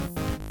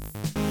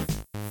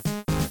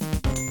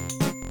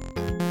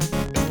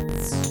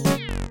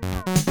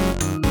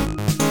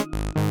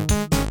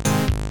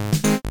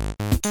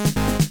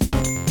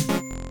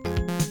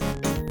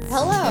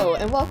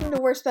and welcome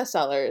to Worst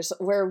Bestsellers,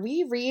 where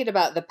we read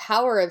about the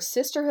power of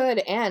sisterhood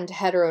and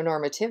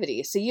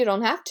heteronormativity, so you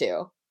don't have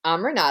to.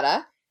 I'm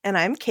Renata. And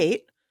I'm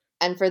Kate.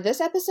 And for this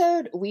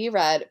episode, we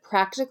read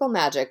Practical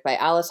Magic by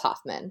Alice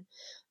Hoffman.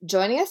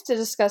 Joining us to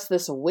discuss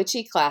this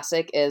witchy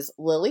classic is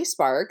Lily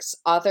Sparks,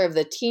 author of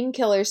the Teen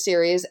Killer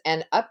series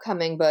and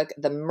upcoming book,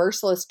 The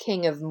Merciless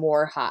King of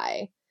Moor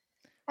High.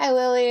 Hi,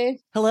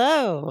 Lily.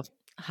 Hello.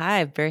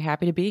 Hi, very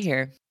happy to be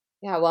here.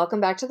 Yeah, welcome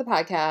back to the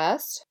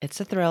podcast. It's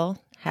a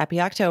thrill. Happy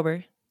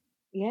October.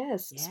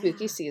 Yes, Yeah.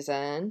 spooky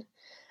season.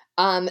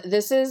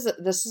 This is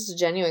a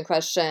genuine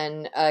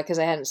question because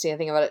I hadn't seen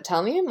anything about it.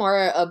 Tell me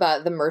more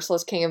about The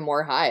Merciless King of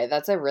Moor High.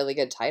 That's a really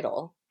good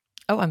title.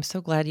 Oh, I'm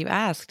so glad you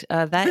asked.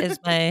 That is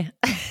my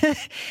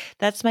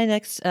that's my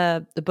next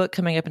the book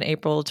coming up in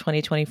April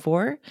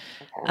 2024. Okay,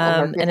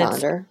 I'll mark your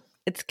calendar.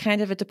 It's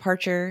kind of a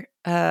departure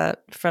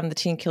from the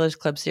Teen Killers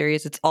Club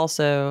series. It's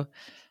also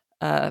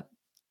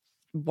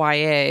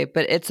YA,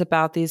 but it's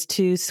about these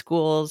two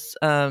schools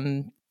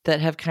that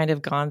have kind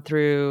of gone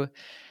through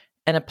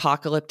an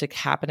apocalyptic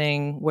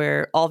happening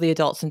where all the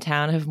adults in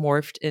town have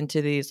morphed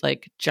into these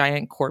like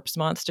giant corpse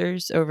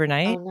monsters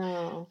overnight.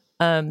 Oh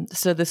no.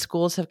 So the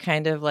schools have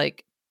kind of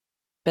like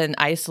been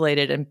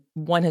isolated, and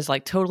one has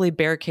like totally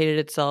barricaded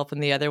itself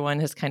and the other one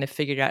has kind of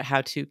figured out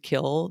how to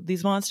kill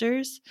these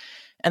monsters.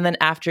 And then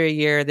after a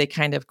year, they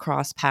kind of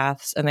cross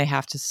paths and they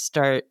have to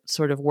start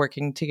sort of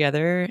working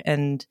together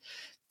and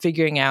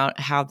figuring out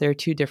how their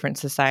two different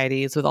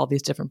societies with all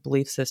these different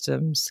belief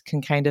systems can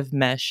kind of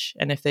mesh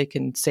and if they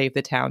can save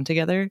the town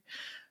together.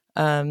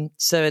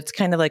 So it's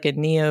kind of like a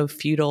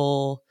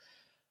neo-feudal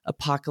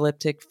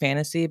apocalyptic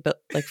fantasy,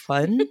 but like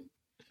fun.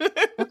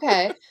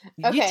 Okay.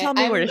 You tell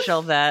me where to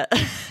shelve that.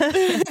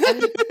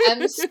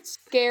 I'm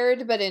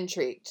scared but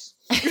intrigued.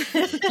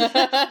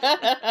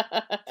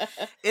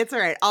 It's all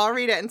right. I'll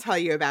read it and tell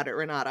you about it,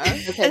 Renata.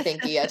 Okay,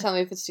 thank you. Yeah, tell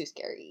me if it's too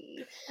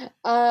scary.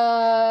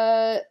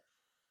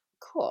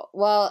 Cool.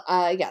 Well,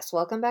 yes,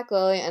 welcome back,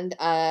 Lily. And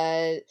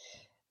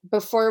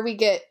before we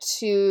get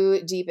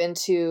too deep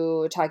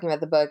into talking about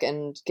the book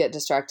and get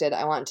distracted,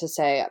 I want to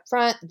say up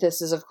front,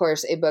 this is, of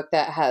course, a book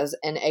that has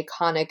an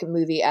iconic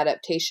movie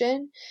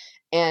adaptation.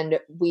 And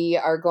we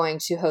are going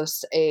to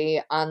host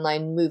a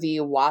online movie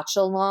watch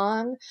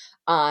along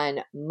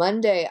on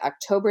Monday,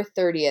 October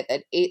 30th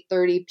at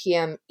 8:30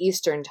 p.m.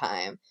 Eastern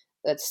Time.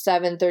 That's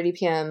 7:30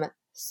 p.m.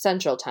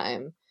 Central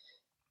Time.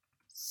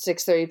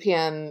 6:30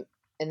 p.m.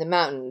 in the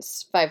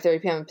mountains,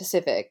 5:30 p.m.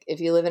 Pacific. If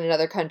you live in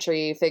another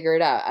country, figure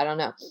it out. I don't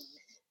know.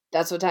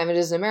 That's what time it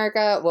is in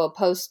America. We'll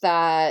post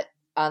that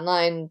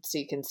online so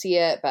you can see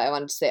it. But I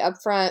wanted to say up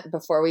front,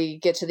 before we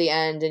get to the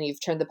end and you've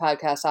turned the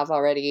podcast off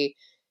already,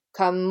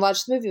 come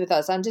watch the movie with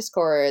us on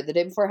Discord the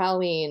day before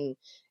Halloween.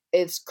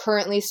 It's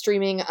currently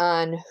streaming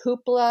on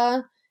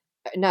Hoopla.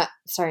 Not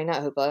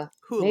Hoopla.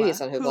 Hulu. Maybe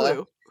it's on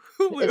Hoopla.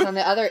 Hulu. It's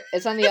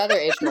on the other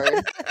H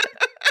word.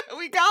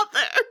 We got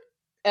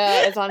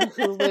there. It's on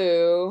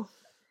Hulu.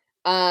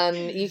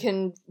 You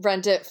can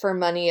rent it for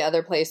money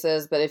other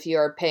places, but if you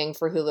are paying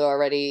for Hulu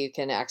already, you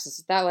can access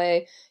it that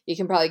way. You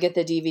can probably get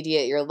the DVD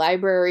at your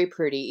library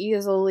pretty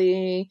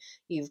easily.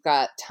 You've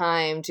got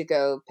time to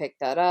go pick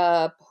that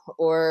up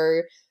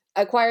or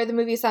acquire the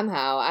movie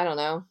somehow. I don't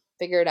know.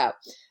 Figure it out.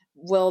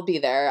 We'll be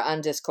there on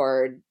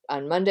Discord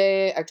on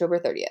Monday, October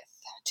 30th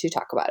to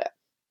talk about it.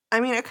 I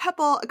mean, a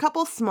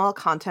couple small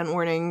content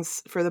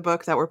warnings for the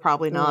book that we're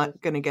probably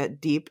not going to get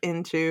deep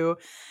into.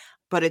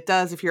 But it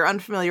does, if you're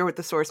unfamiliar with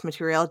the source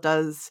material, it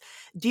does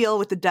deal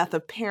with the death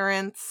of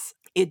parents.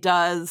 It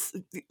does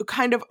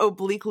kind of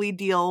obliquely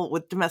deal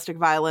with domestic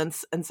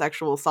violence and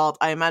sexual assault.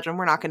 I imagine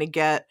we're not going to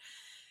get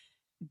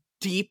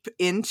deep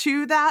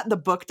into that. The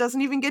book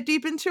doesn't even get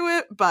deep into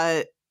it,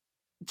 but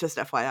just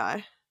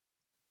FYI.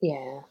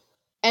 Yeah.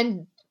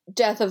 And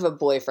death of a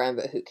boyfriend,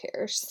 but who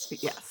cares?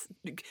 Yes.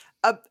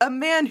 A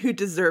man who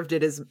deserved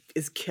it is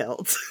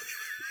killed.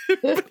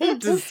 Who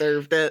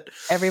deserved it.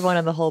 Everyone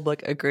in the whole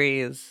book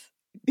agrees.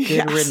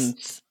 Good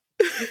riddance.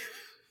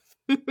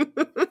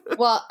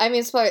 Well, I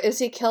mean, spoiler, is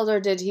he killed or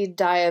did he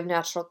die of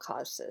natural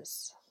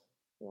causes?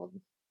 Well,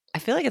 I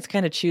feel like it's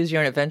kind of choose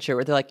your own adventure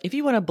where they're like, if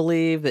you want to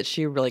believe that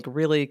she like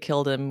really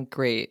killed him,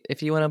 great.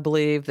 If you want to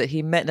believe that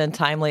he met an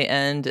untimely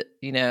end,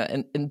 you know,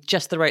 in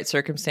just the right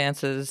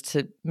circumstances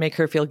to make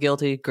her feel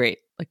guilty, great.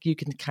 Like you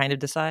can kind of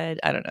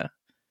decide. I don't know.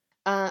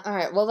 All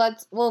right. Well,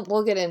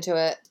 we'll get into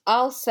it.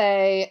 I'll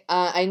say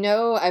I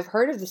know I've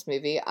heard of this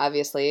movie.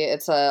 Obviously,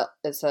 it's a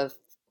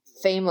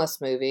famous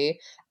movie.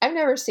 I've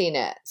never seen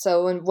it.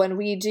 So when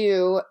we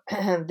do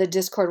the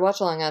Discord watch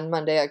along on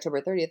Monday,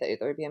 October 30th at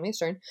 8:30 p.m.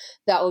 Eastern,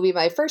 that will be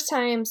my first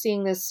time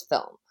seeing this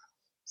film.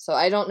 So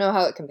I don't know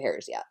how it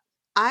compares yet.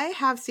 I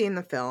have seen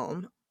the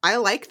film. I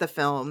like the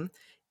film.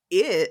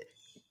 There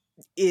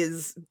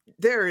is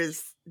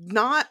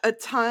not a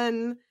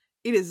ton.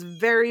 It is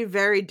very,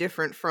 very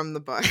different from the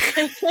book.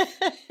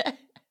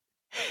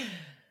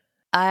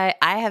 I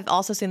have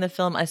also seen the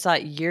film. I saw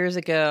it years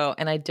ago,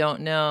 and I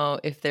don't know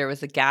if there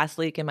was a gas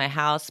leak in my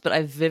house, but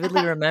I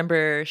vividly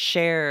remember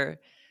Cher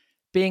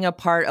being a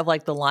part of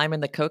like the lime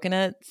and the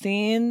coconut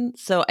scene.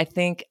 So I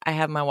think I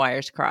have my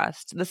wires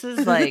crossed. This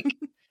is like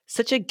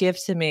such a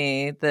gift to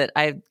me that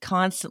I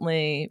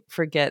constantly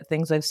forget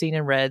things I've seen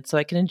and read so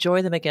I can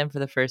enjoy them again for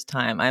the first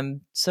time.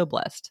 I'm so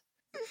blessed.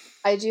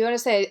 I do want to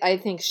say I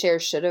think Cher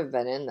should have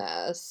been in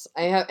this.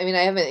 I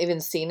haven't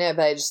even seen it,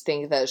 but I just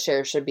think that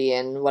Cher should be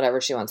in whatever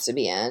she wants to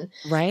be in.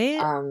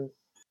 Right?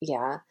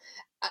 Yeah.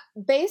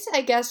 Based,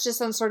 I guess,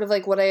 just on sort of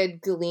like what I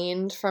had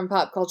gleaned from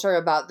pop culture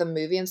about the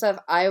movie and stuff,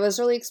 I was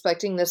really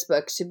expecting this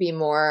book to be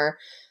more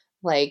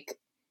like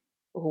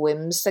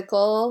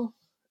whimsical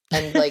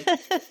and like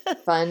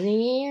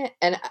funny.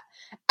 And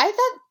I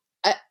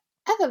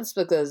thought this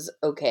book was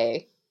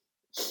okay.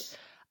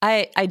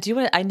 I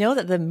know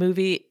that the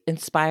movie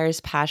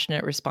inspires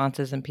passionate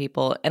responses in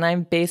people, and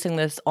I'm basing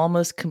this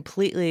almost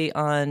completely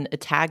on a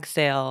tag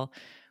sale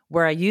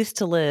where I used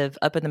to live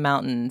up in the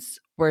mountains,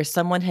 where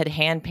someone had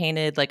hand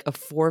painted like a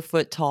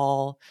 4-foot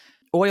tall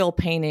oil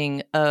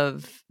painting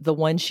of the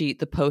one sheet,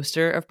 the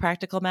poster of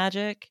Practical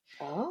Magic.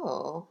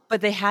 Oh.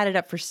 But they had it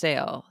up for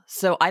sale.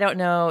 So I don't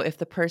know if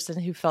the person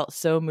who felt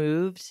so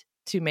moved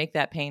to make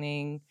that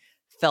painting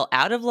fell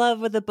out of love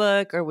with the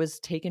book or was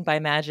taken by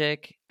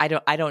magic. I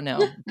don't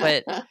know.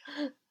 But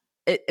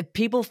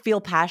people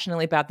feel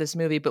passionately about this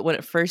movie, but when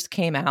it first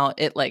came out,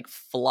 it like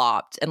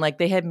flopped. And like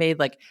they had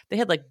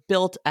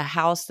built a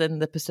house in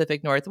the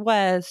Pacific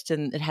Northwest,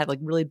 and it had like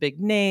really big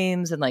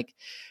names, and like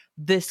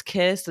This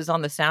Kiss is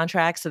on the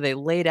soundtrack, so they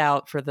laid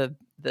out for the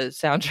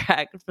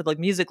soundtrack for like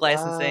music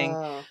licensing.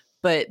 Wow.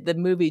 But the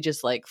movie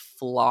just like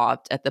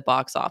flopped at the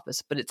box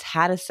office. But it's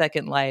had a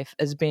second life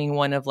as being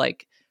one of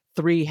like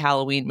 3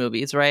 Halloween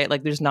movies, right?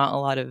 Like there's not a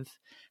lot of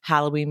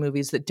Halloween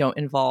movies that don't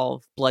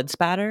involve blood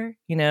spatter,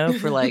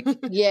 for like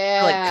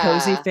yeah, for like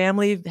cozy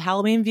family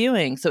Halloween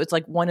viewing. So it's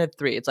like one of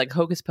 3. It's like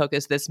Hocus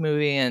Pocus, this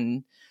movie,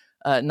 and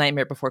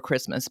Nightmare Before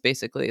Christmas.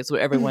 Basically, it's what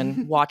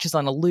everyone watches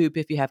on a loop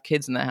if you have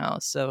kids in the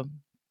house. So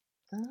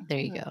there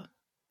you go.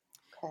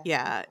 Okay.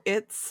 Yeah,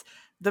 it's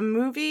the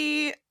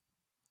movie.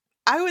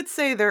 I would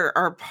say there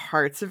are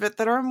parts of it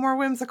that are more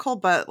whimsical,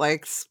 but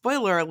like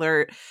spoiler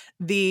alert,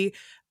 this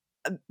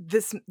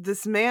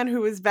man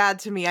who was bad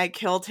to me, I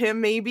killed him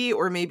maybe,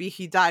 or maybe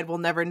he died, we'll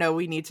never know,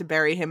 we need to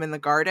bury him in the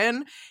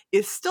garden,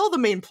 is still the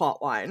main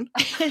plot line.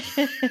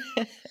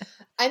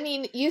 I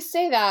mean, you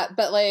say that,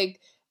 but like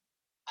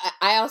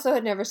I also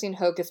had never seen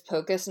Hocus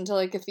Pocus until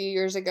like a few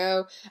years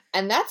ago,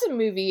 and that's a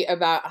movie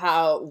about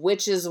how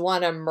witches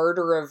want to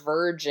murder a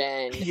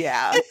virgin.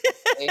 Yeah.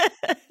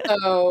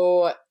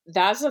 So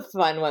that's a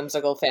fun,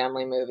 whimsical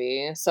family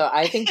movie. So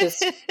I think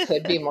this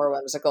could be more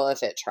whimsical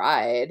if it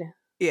tried.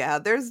 Yeah,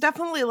 there's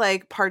definitely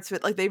like parts of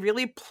it, like they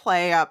really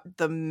play up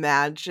the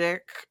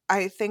magic,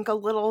 I think, a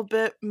little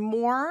bit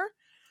more.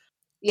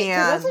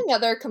 Yeah, because that's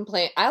another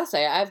complaint. I'll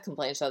say I have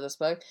complaints about this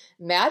book.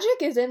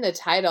 Magic is in the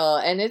title,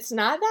 and it's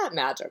not that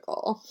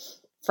magical.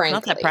 Frankly,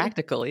 it's not that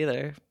practical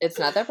either. It's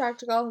not that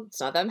practical. It's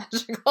not that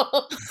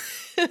magical.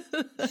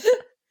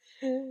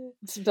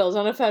 It's built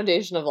on a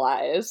foundation of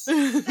lies.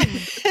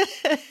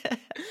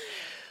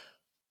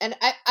 And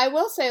I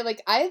will say,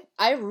 like, I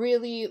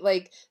really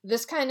like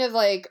this kind of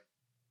like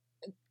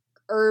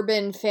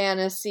urban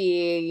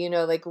fantasy,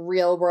 like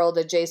real world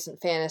adjacent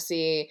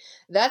fantasy.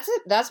 That's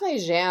it. That's my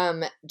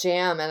jam,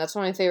 and that's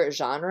one of my favorite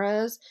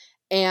genres.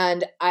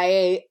 And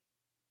I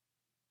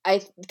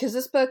because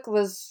this book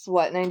was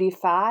what,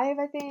 95,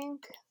 I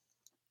think.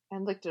 I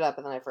looked it up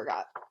and then I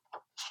forgot.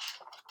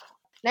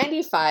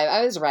 95.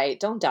 I was right.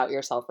 Don't doubt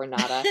yourself,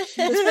 Renata.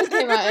 This book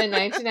came out in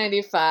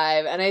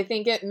 1995, and I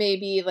think it may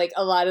be like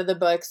a lot of the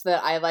books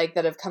that I like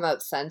that have come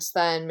out since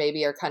then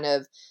maybe are kind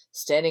of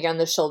standing on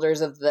the shoulders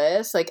of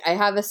this. Like, I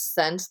have a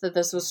sense that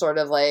this was sort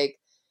of like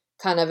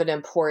kind of an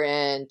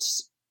important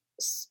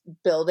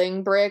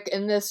building brick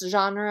in this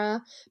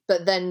genre.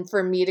 But then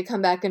for me to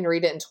come back and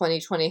read it in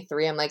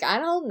 2023, I'm like, I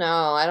don't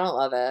know. I don't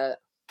love it.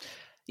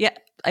 Yeah,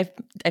 I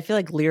feel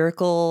like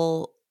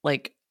lyrical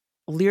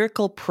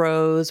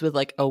prose with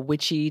like a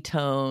witchy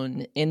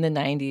tone in the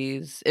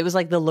 90s. It was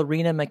like the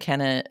Lorena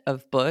McKenna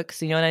of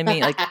books. You know what I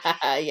mean? Like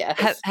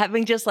yes.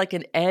 Having just like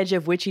an edge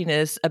of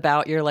witchiness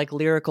about your like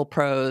lyrical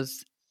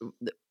prose,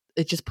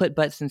 it just put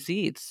butts in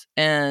seats.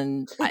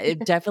 And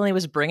it definitely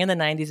was bringing the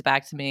 90s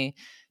back to me,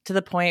 to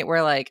the point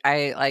where like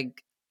I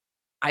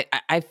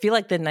feel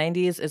like the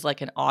 90s is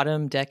like an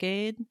autumn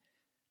decade.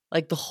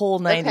 Like the whole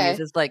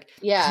 90s is like,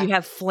 yeah. You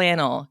have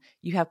flannel,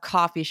 you have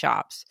coffee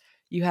shops,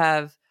 you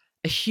have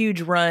a huge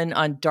run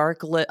on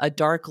a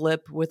dark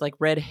lip with like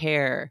red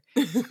hair.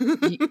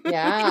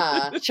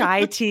 Yeah.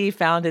 Chai tea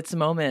found its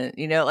moment,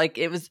 like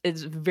it's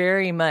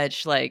very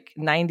much like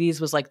 90s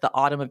was like the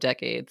autumn of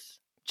decades.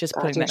 Just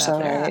putting that out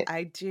there. Right.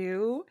 I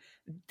do.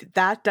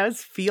 That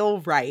does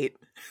feel right.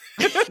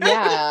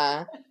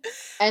 Yeah.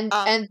 And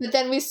but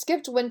then we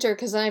skipped winter,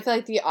 because then I feel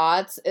like the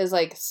aughts is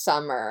like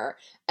summer,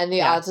 and the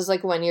aughts is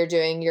like when you're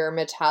doing your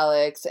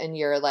metallics and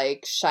your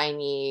like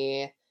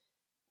shiny.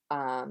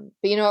 But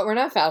you know what? We're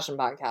not a fashion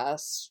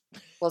podcast.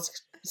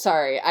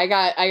 Sorry, I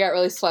got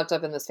really swept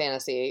up in this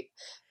fantasy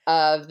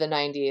of the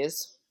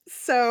 90s.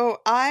 So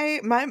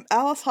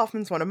Alice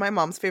Hoffman's one of my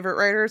mom's favorite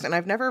writers, and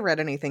I've never read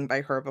anything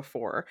by her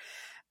before.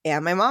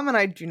 And my mom and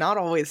I do not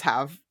always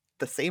have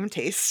the same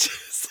taste.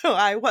 So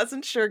I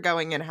wasn't sure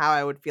going in how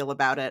I would feel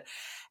about it.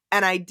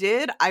 And I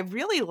did. I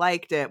really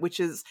liked it, which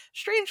is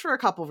strange for a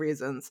couple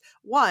reasons.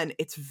 One,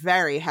 it's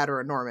very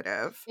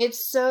heteronormative.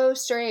 It's so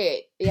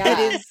straight.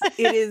 Yeah.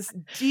 It is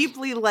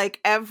deeply like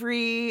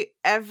every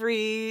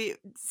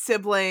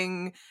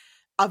sibling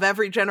of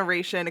every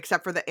generation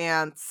except for the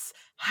aunts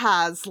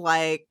has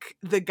like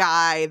the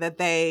guy that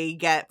they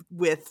get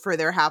with for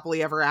their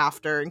happily ever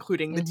after,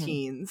 including the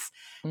teens.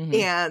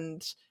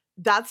 And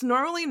that's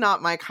normally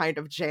not my kind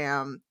of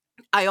jam.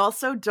 I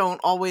also don't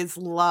always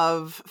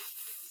love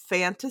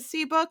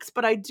fantasy books,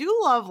 but I do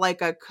love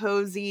like a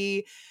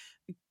cozy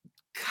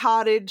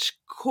cottage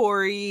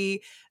core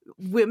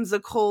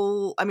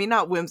whimsical, I mean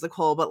not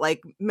whimsical, but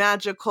like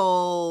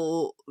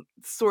magical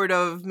sort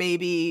of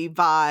maybe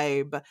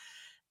vibe.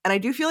 And I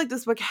do feel like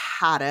this book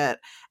had it.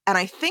 And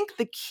I think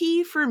the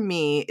key for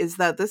me is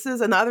that this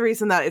is another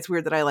reason that it's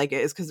weird that I like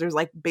it is because there's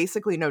like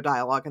basically no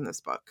dialogue in this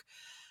book.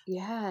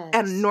 Yes.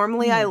 And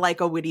normally I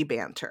like a witty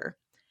banter.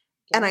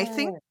 Yes. And I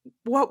think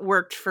what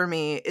worked for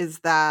me is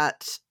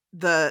that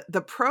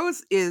the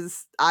prose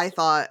is, I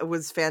thought,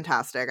 was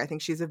fantastic. I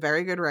think she's a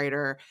very good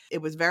writer.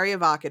 It was very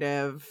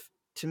evocative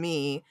to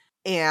me.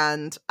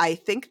 And I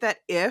think that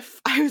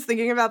if I was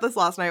thinking about this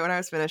last night when I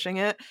was finishing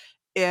it,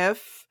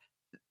 if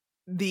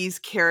these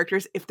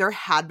characters, if there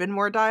had been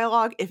more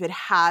dialogue, if it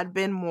had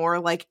been more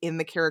like in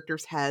the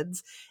characters'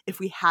 heads, if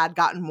we had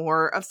gotten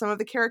more of some of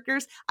the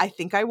characters, I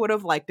think I would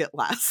have liked it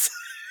less.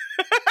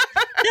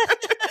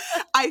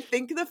 I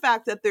think the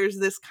fact that there's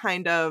this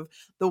kind of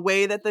the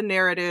way that the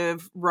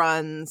narrative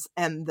runs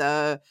and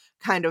the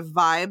kind of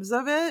vibes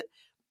of it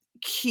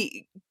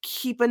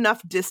keep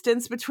enough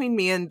distance between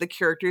me and the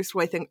characters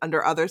who I think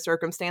under other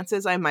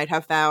circumstances I might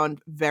have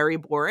found very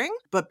boring.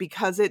 But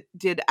because it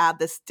did add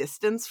this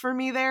distance for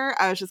me there,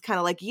 I was just kind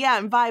of like, yeah,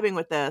 I'm vibing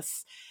with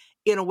this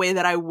in a way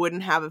that I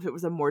wouldn't have if it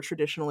was a more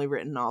traditionally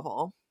written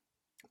novel.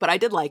 But I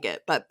did like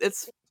it, but it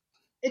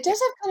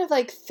does have kind of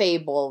like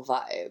fable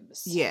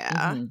vibes.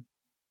 Yeah.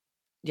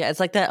 Yeah,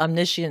 it's like that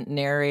omniscient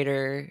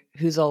narrator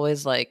who's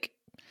always like,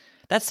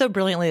 that's so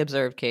brilliantly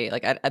observed, Kate.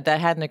 Like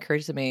that hadn't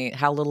occurred to me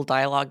how little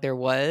dialogue there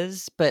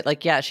was, but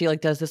like, yeah, she like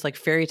does this like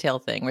fairy tale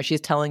thing where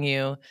she's telling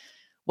you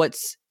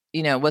what's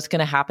going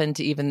to happen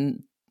to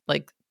even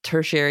like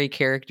tertiary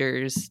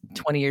characters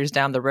 20 years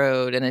down the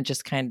road. And it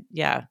just that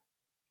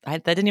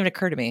didn't even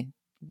occur to me.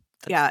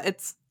 Yeah.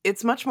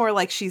 It's much more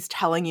like she's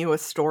telling you a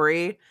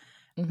story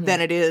than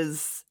it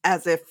is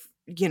as if,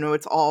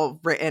 it's all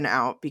written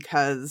out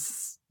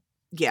because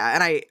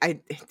and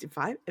it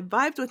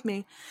vibed with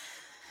me.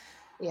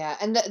 Yeah,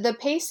 and the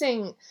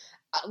pacing,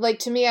 like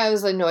to me, I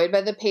was annoyed by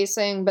the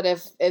pacing. But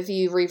if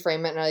you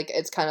reframe it, and like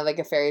it's kind of like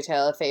a fairy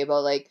tale, a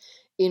fable, like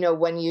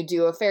when you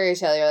do a fairy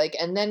tale, you're like,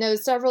 and then it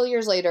was several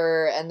years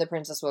later, and the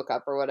princess woke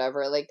up or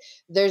whatever. Like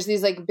there's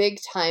these like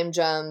big time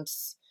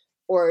jumps,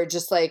 or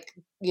just like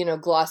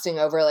glossing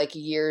over like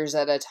years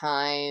at a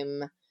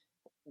time,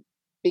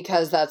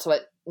 because that's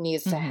what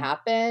needs to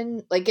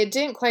happen. Like it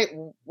didn't quite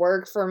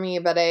work for me,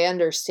 but I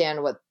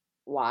understand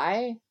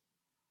why.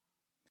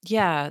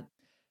 Yeah.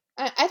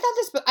 I thought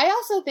this book, I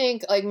also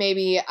think like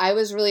maybe I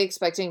was really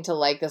expecting to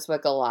like this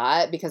book a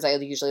lot because I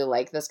usually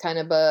like this kind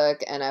of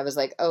book, and I was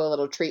like, oh, a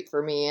little treat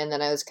for me. And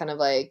then I was kind of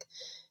like,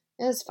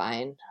 it's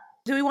fine.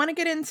 Do we want to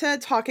get into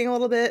talking a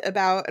little bit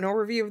about an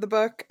overview of the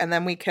book, and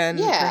then we can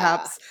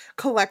perhaps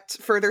collect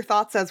further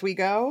thoughts as we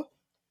go?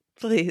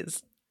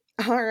 Please.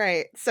 All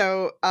right.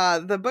 So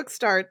the book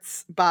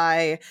starts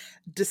by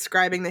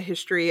describing the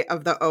history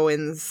of the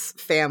Owens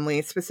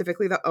family,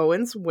 specifically the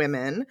Owens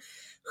women,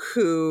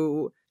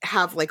 who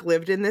have like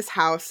lived in this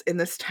house in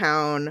this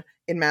town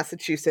in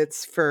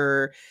Massachusetts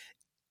for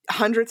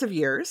hundreds of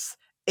years,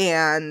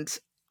 and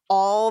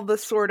all the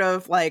sort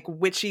of like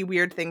witchy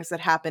weird things that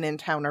happen in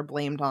town are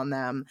blamed on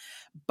them.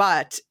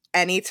 But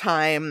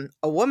anytime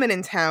a woman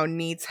in town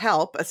needs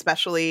help,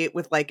 especially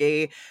with like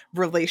a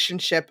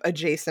relationship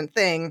adjacent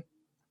thing,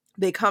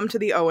 they come to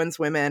the Owens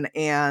women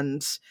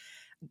and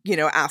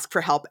ask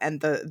for help,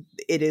 and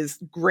it is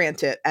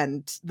granted,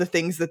 and the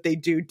things that they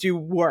do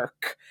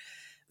work.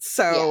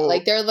 So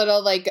like their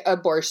little like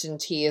abortion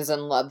teas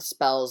and love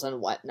spells and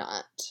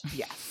whatnot.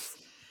 Yes.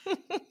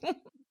 A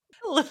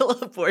little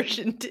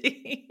abortion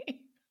tea.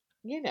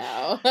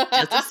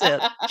 Just a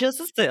sip. Just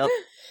a sip.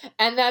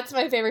 And that's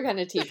my favorite kind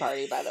of tea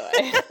party, by the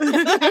way.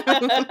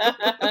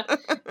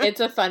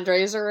 It's a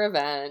fundraiser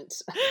event.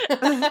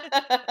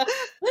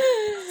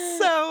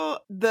 So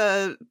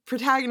the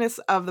protagonists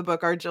of the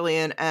book are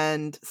Jillian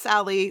and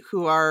Sally,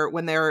 who are,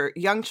 when they're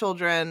young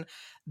children,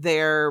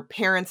 their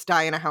parents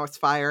die in a house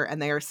fire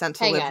and they are sent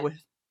to live with...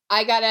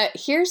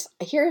 Here's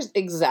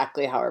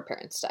exactly how our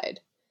parents died.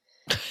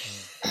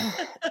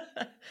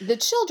 The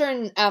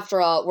children,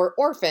 after all, were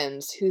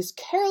orphans whose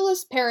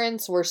careless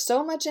parents were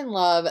so much in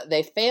love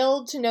they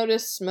failed to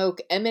notice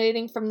smoke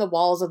emanating from the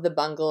walls of the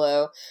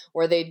bungalow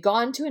where they'd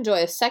gone to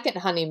enjoy a second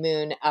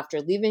honeymoon after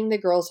leaving the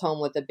girls'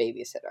 home with a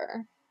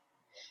babysitter.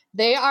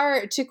 They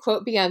are, to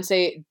quote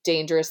Beyonce,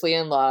 dangerously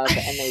in love,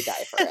 and they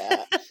die for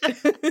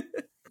it.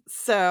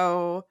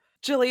 So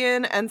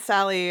Jillian and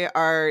Sally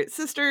are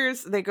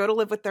sisters. They go to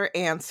live with their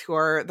aunts, who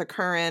are the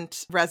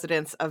current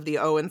residents of the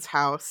Owens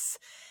house.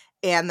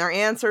 And their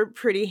aunts are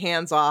pretty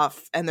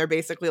hands-off, and they're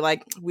basically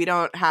like, we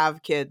don't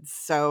have kids,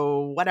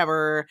 so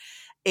whatever.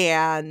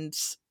 And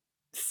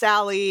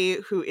Sally,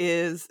 who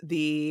is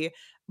the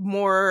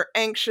more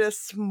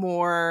anxious,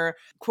 more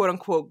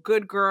quote-unquote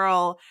good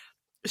girl,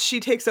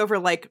 she takes over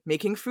like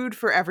making food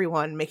for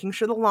everyone, making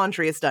sure the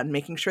laundry is done,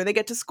 making sure they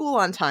get to school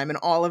on time, and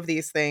all of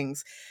these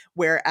things.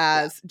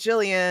 Whereas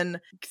Jillian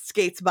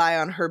skates by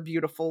on her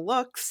beautiful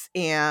looks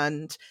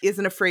and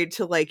isn't afraid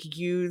to like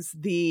use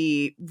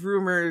the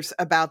rumors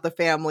about the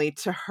family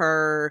to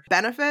her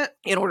benefit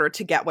in order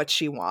to get what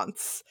she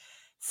wants.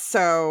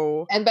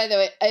 So, and by the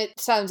way, it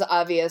sounds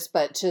obvious,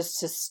 but just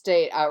to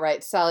state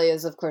outright, Sally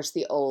is, of course,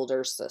 the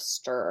older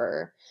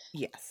sister.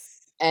 yes.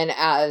 And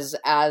as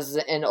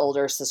an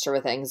older sister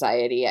with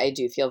anxiety, I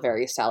do feel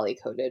very Sally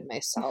coded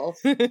myself.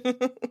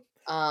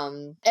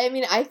 I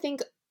mean, I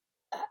think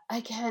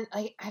I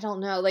don't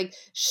know. Like,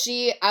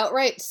 she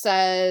outright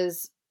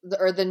says,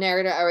 or the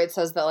narrator outright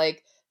says that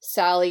like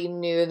Sally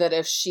knew that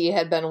if she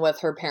had been with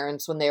her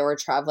parents when they were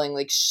traveling,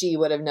 like she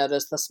would have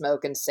noticed the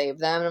smoke and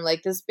saved them. And I'm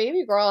like, this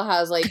baby girl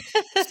has like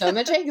so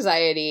much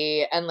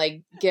anxiety, and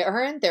like get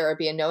her in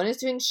therapy, and no one is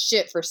doing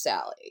shit for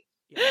Sally.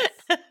 Yes.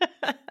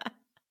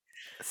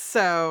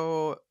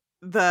 So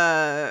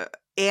the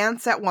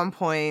aunts at one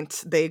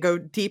point, they go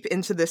deep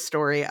into this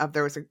story of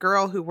there was a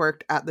girl who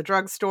worked at the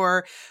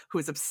drugstore who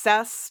was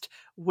obsessed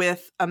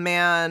with a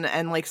man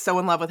and like so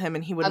in love with him,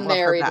 and he wouldn't love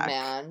her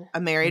back.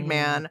 A married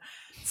man.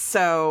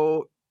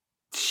 So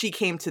she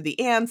came to the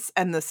aunts,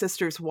 and the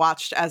sisters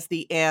watched as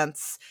the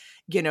aunts,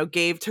 you know,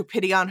 took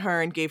pity on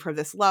her and gave her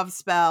this love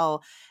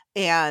spell.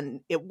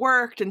 And it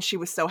worked, and she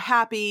was so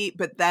happy.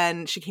 But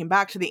then she came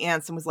back to the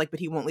aunts and was like, but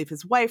he won't leave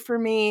his wife for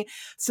me.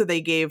 So they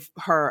gave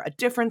her a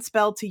different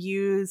spell to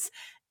use,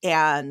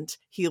 and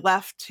he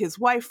left his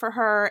wife for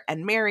her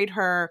and married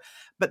her.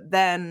 But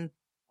then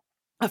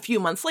a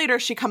few months later,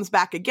 she comes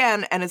back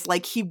again and is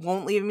like, he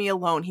won't leave me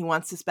alone. He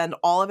wants to spend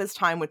all of his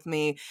time with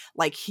me.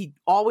 Like, he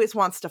always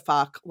wants to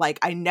fuck. Like,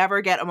 I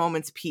never get a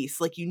moment's peace.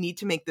 Like, you need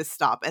to make this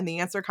stop. And the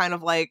aunts are kind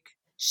of like,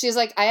 she's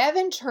like, I have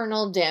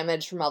internal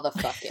damage from all the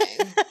fucking.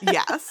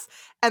 Yes.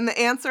 And the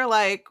aunts are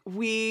like,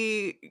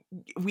 we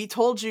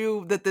told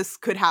you that this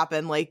could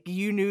happen. Like,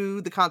 you knew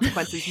the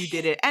consequences. You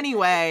did it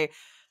anyway.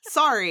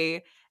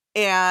 Sorry.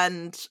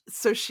 And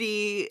so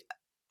she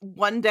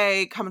one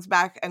day comes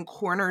back and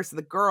corners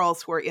the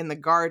girls who are in the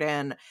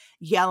garden,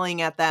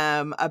 yelling at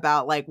them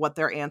about like what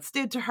their aunts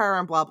did to her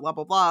and blah, blah,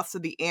 blah, blah. So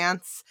the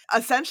aunts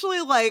essentially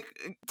like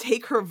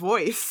take her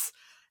voice,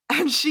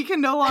 and she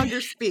can no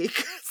longer speak.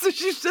 So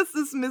she's just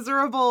this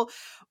miserable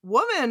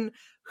woman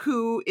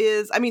who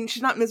is, I mean,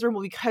 she's not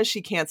miserable because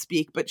she can't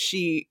speak, but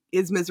she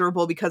is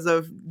miserable because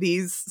of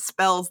these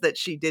spells that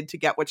she did to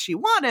get what she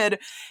wanted,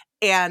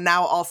 and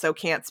now also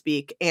can't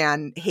speak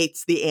and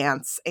hates the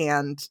aunts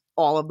and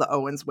all of the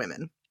Owens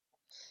women.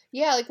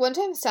 Yeah, like one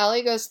time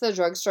Sally goes to the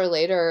drugstore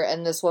later,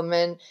 and this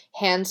woman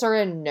hands her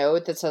a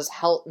note that says,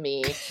 help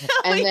me.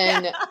 And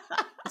then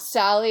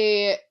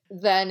Sally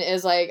then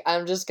is like,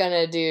 I'm just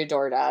gonna do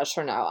DoorDash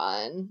from now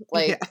on.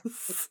 Like,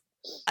 yes.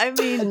 I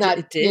mean,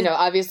 not, you know,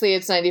 obviously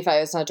it's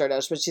 95, it's not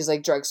DoorDash, but she's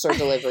like, drugstore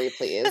delivery,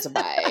 please,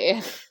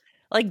 bye.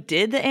 Like,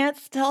 did the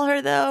aunts tell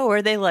her, though? Or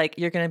are they like,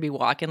 you're going to be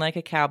walking like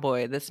a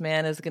cowboy. This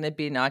man is going to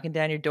be knocking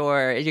down your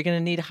door. You're going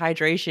to need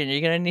hydration.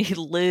 You're going to need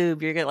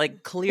lube. You're going to,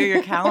 like, clear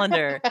your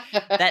calendar.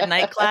 That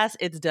night class,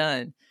 it's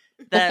done.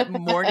 That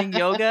morning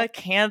yoga,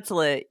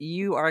 cancel it.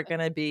 You are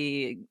going to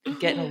be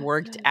getting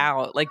worked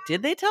out. Like,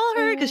 did they tell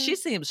her? Because she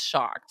seems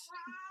shocked.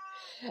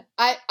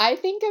 I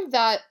think of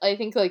that, I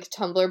think, like,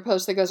 Tumblr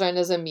post that goes around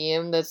as a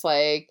meme that's,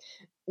 like,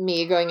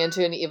 me going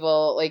into an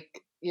evil,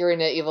 like, you're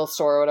in an evil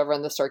store or whatever,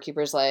 and the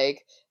storekeeper's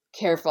like,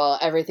 careful,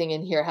 everything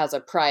in here has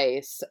a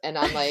price. And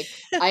I'm like,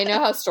 I know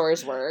how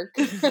stores work.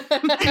 I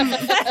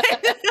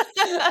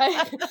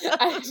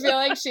feel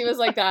like she was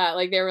like that.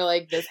 Like, they were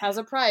like, this has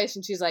a price.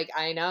 And she's like,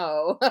 I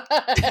know.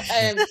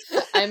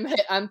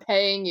 I'm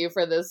paying you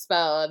for this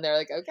spell. And they're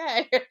like,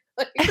 okay.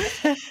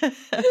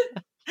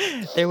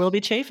 There will be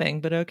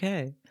chafing, but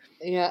okay.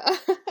 Yeah.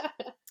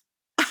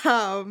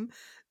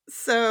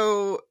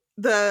 So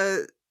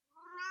the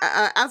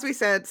as we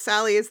said,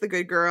 Sally is the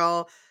good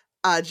girl.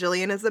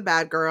 Jillian is the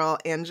bad girl,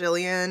 and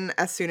Jillian,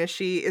 as soon as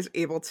she is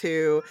able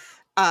to,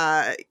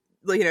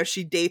 you know,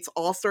 she dates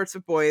all sorts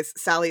of boys.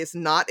 Sally is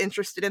not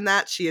interested in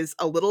that. She is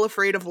a little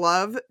afraid of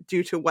love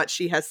due to what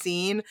she has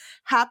seen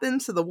happen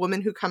to the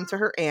women who come to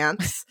her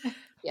aunts.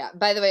 Yeah.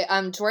 By the way,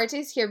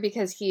 Duarte's here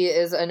because he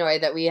is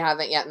annoyed that we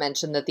haven't yet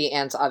mentioned that the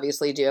aunts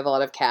obviously do have a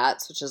lot of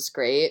cats, which is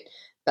great.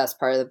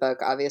 Best part of the book,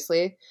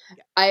 obviously.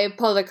 Yeah. I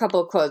pulled a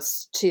couple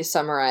quotes to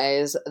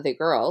summarize the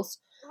girls.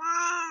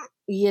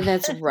 Yeah,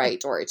 that's right,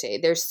 Duarte.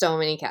 There's so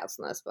many cats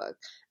in this book.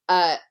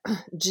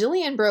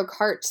 Jillian broke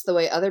hearts the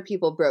way other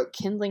people broke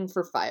kindling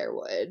for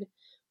firewood.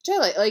 Which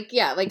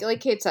I like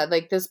Kate said,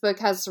 like this book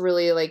has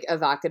really like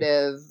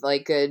evocative,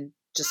 like good,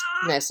 just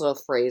nice little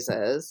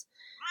phrases.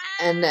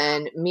 And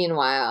then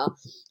meanwhile,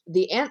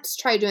 the aunts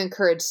tried to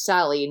encourage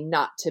Sally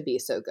not to be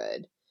so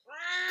good.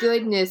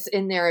 Goodness,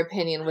 in their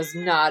opinion, was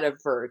not a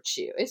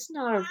virtue. It's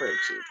not a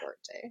virtue,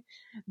 Duarte,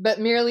 but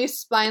merely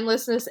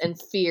spinelessness and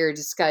fear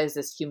disguised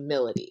as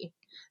humility.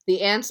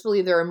 The aunts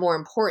believe there are more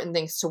important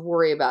things to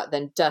worry about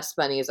than dust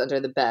bunnies under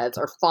the beds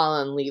or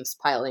fallen leaves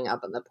piling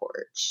up on the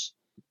porch.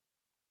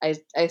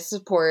 I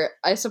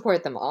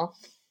support them all.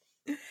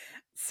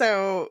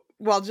 So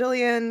while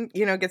Jillian,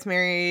 gets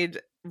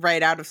married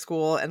right out of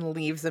school and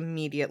leaves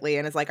immediately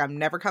and is like, I'm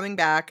never coming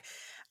back,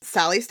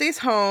 Sally stays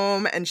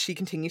home and she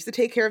continues to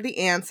take care of the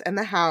aunts and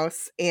the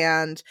house,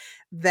 and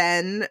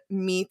then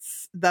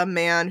meets the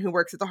man who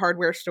works at the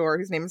hardware store,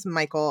 whose name is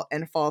Michael,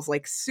 and falls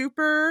like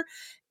super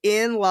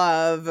in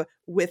love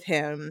with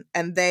him.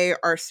 And they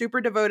are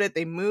super devoted.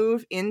 They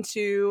move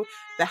into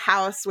the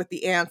house with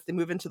the aunts. They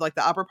move into like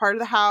the upper part of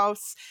the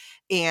house,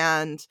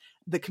 and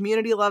the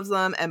community loves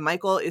them. And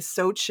Michael is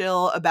so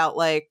chill about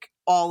like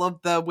all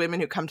of the women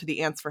who come to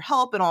the aunts for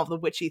help and all of the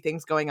witchy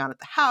things going on at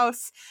the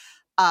house.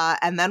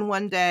 And then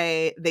one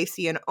day they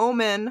see an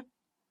omen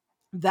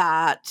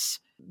that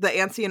the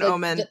aunts see an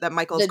omen that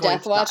Michael's going to die. The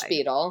Death Watch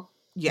Beetle.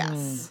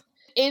 Yes.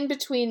 In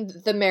between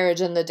the marriage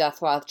and the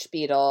Death Watch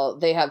Beetle,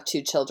 they have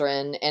 2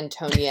 children,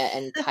 Antonia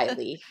and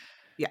Kylie.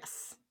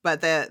 Yes. But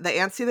the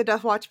aunts see the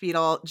Death Watch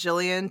Beetle.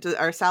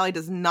 Sally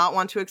does not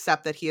want to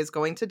accept that he is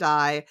going to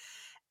die.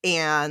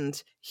 And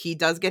he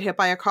does get hit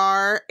by a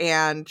car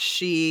and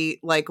she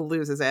like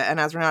loses it. And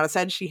as Renata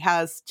said, she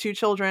has 2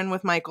 children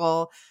with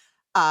Michael,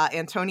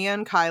 Antonia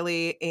and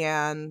Kylie,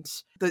 and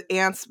the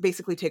aunts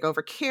basically take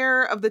over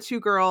care of the 2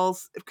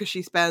 girls because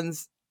she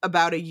spends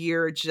about a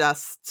year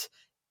just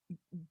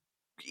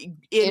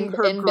in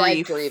her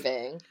grief. Bed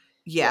grieving.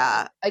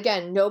 Yeah.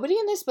 Again, nobody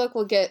in this book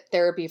will get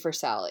therapy for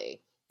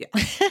Sally. Yeah.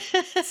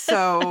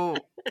 So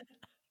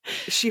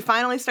she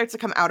finally starts to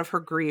come out of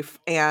her grief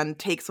and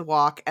takes a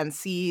walk and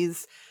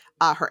sees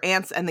her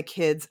aunts and the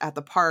kids at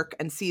the park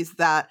and sees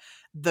that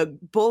the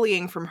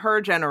bullying from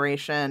her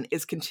generation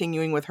is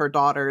continuing with her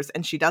daughters,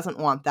 and she doesn't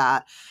want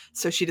that.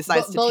 So she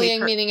decides to bullying, take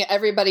her- meaning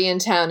everybody in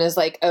town is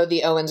like, oh,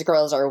 the Owens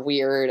girls are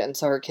weird, and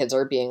so her kids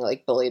are being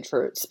like bullied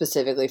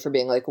specifically for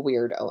being like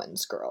weird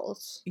Owens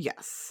girls.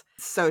 Yes.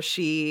 So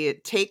she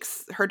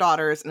takes her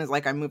daughters and is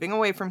like, I'm moving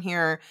away from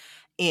here,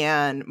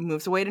 and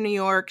moves away to New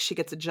York. She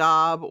gets a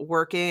job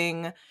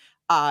working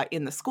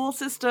in the school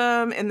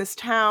system in this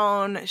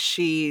town.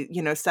 She,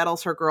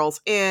 settles her girls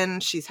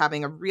in. She's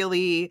having a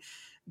really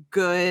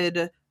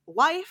good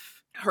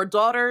life. Her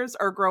daughters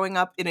are growing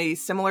up in a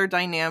similar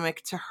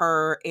dynamic to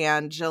her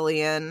and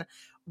Jillian,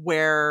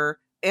 where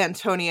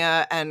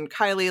Antonia and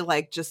Kylie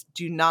like just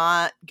do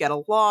not get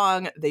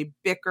along. They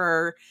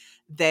bicker.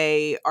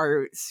 They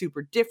are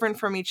super different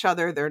from each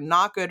other. They're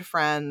not good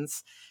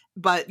friends.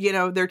 But,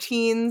 they're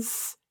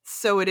teens,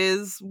 so it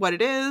is what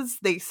it is.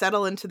 They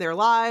settle into their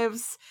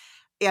lives.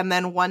 And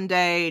then one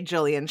day,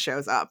 Jillian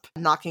shows up,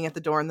 knocking at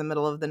the door in the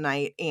middle of the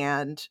night,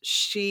 and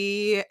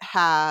she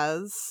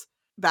has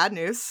bad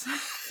news.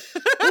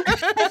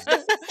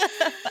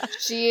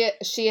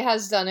 She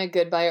has done a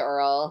Goodbye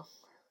Earl.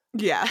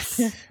 Yes.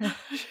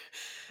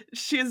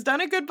 She has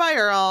done a Goodbye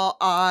Earl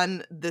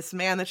on this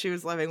man that she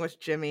was living with,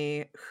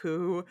 Jimmy,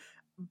 who,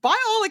 by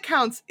all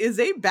accounts, is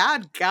a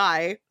bad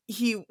guy.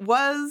 He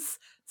was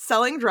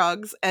selling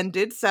drugs and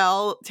did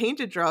sell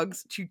tainted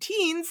drugs to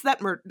teens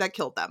that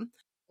killed them.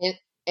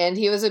 And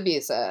he was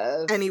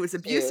abusive. And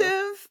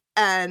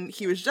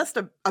he was just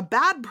a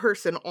bad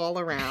person all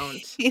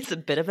around. He's a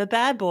bit of a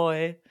bad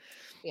boy.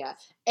 Yeah.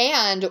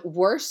 And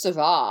worst of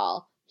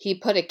all, he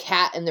put a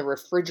cat in the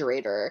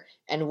refrigerator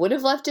and would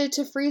have left it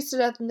to freeze to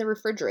death in the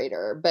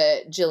refrigerator,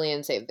 but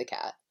Jillian saved the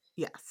cat.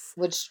 Yes.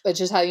 Which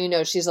is how you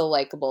know she's a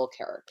likable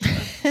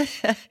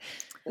character.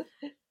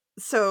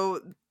 So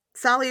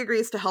Sally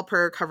agrees to help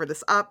her cover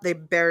this up. They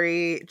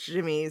bury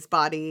Jimmy's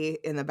body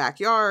in the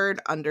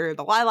backyard under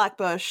the lilac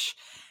bush,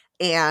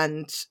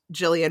 and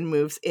Jillian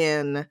moves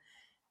in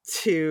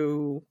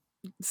to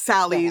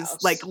Sally's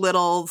like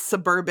little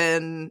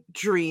suburban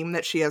dream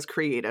that she has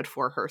created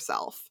for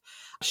herself.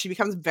 She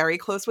becomes very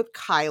close with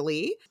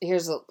Kylie.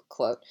 Here's a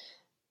quote.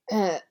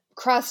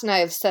 Cross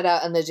knives set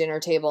out on the dinner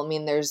table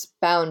mean there's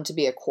bound to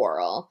be a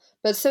quarrel,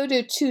 but so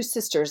do 2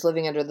 sisters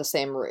living under the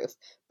same roof,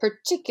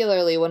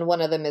 particularly when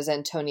one of them is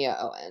Antonia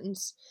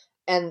Owens.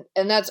 And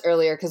that's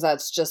earlier because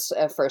that's just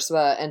at first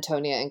about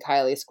Antonia and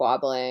Kylie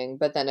squabbling,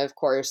 but then of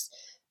course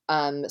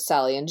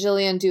Sally and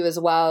Jillian do as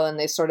well, and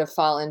they sort of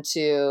fall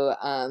into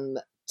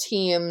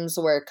teams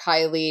where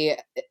Kylie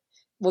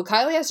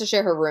has to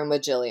share her room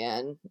with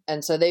Jillian,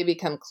 and so they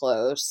become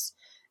close.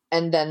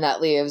 And then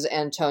that leaves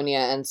Antonia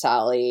and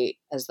Sally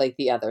as like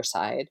the other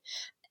side.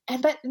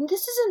 But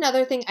this is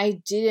another thing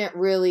I didn't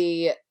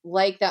really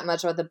like that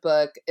much about the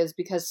book, is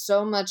because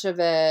so much of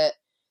it,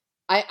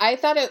 I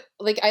thought it,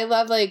 like, I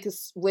love like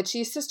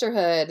witchy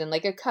sisterhood and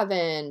like a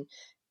coven,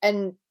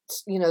 and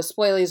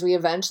spoilies, we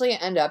eventually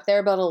end up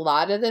there, but a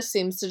lot of this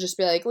seems to just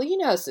be like, well,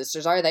 how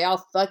sisters are. They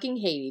all fucking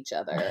hate each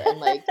other. And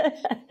like,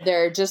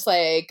 they're just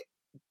like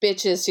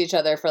bitches to each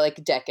other for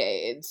like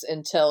decades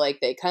until like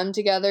they come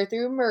together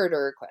through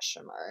murder, ?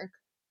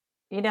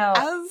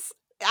 As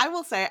I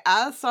will say,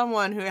 as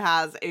someone who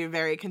has a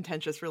very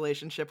contentious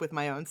relationship with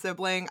my own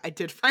sibling, I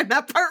did find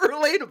that part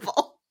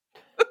relatable.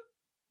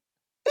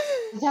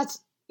 That's,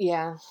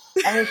 yeah.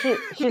 I mean,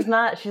 she's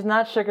not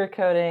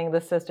sugarcoating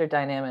the sister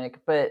dynamic,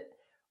 but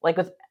like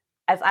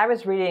as I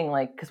was reading,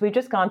 like, because we've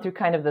just gone through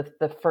kind of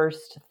the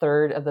first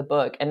third of the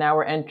book, and now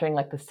we're entering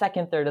like the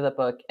second third of the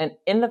book. And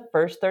in the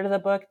first third of the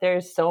book,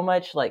 there's so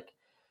much like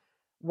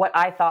what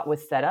I thought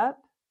was set up.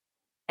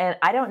 And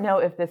I don't know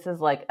if this is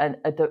like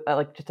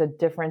like just a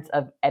difference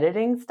of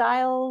editing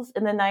styles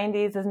in the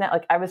 90s. Isn't that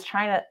like, I was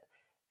trying to,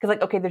 because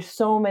like, okay, there's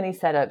so many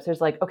setups.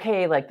 There's like,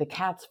 okay, like the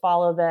cats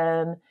follow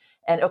them,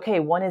 and okay,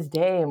 one is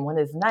day and one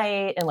is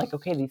night, and like,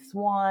 okay, these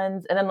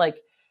swans. And then like,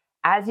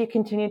 as you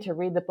continue to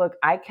read the book,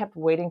 I kept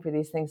waiting for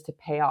these things to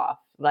pay off.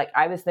 Like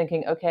I was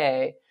thinking,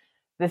 okay,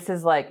 this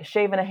is like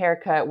shaving a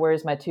haircut.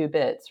 Where's my 2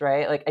 bits,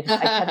 right? Like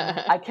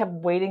I kept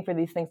waiting for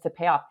these things to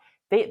pay off.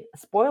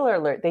 Spoiler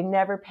alert, they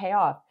never pay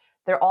off.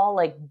 They're all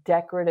like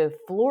decorative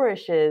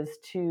flourishes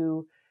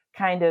to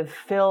kind of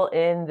fill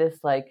in this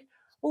like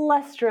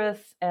lustrous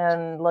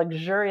and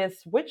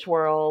luxurious witch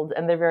world.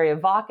 And they're very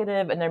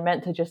evocative, and they're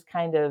meant to just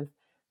kind of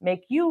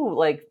make you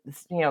like,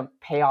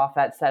 pay off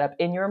that setup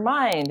in your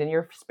mind in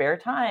your spare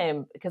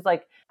time. Because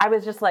like, I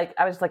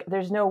was like,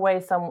 there's no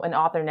way an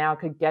author now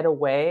could get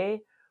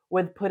away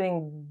with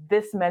putting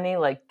this many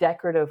like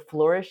decorative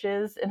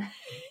flourishes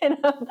in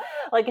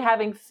like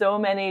having so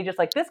many, just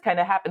like, this kind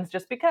of happens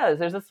just because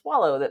there's a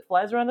swallow that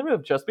flies around the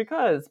roof just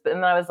because. But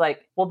then I was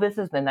like, well, this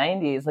is the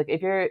 90s. Like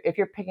if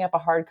you're picking up a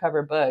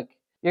hardcover book,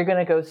 you're going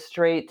to go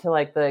straight to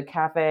like the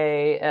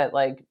cafe at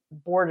like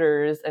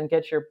Borders and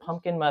get your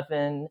pumpkin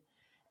muffin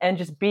and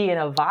just be in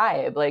a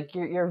vibe. Like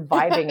you're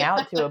vibing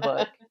out to a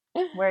book.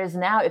 Whereas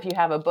now, if you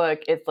have a book,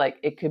 it's like,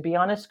 it could be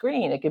on a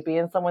screen, it could be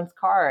in someone's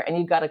car, and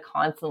you've got to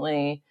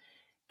constantly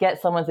get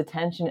someone's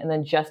attention and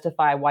then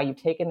justify why you've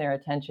taken their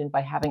attention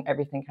by having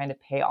everything kind of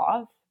pay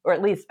off. Or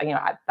at least,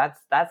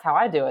 that's how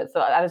I do it. So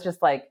I was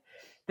just like,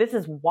 this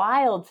is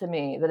wild to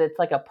me that it's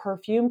like a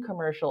perfume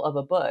commercial of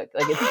a book.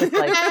 Like it's just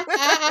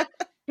like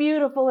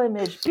beautiful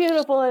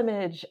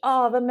image.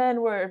 Oh, the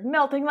men were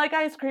melting like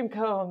ice cream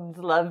cones.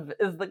 Love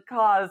is the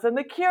cause and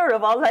the cure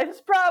of all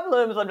life's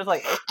problems. I'm just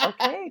like,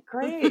 okay,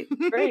 great,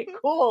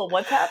 cool.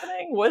 What's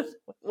happening?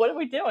 What are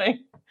we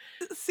doing?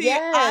 See,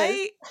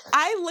 yes.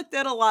 I looked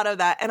at a lot of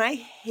that, and I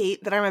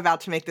hate that I'm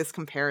about to make this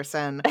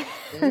comparison.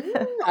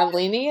 I'm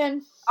leaning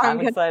in.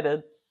 I'm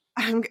excited.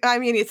 I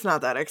mean, it's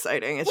not that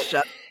exciting. It's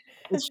just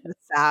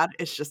sad.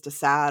 It's just a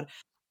sad.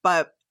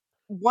 But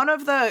one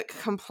of the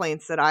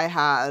complaints that I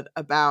had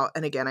about,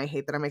 and again, I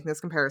hate that I'm making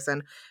this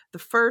comparison, the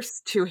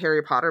first 2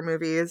 Harry Potter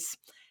movies,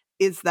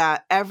 is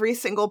that every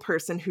single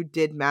person who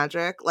did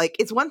magic, like,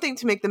 it's one thing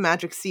to make the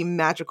magic seem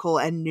magical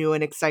and new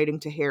and exciting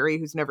to Harry,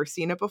 who's never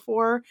seen it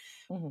before,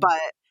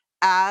 but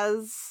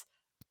as,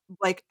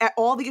 like,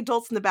 all the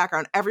adults in the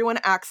background, everyone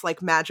acts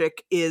like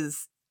magic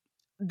is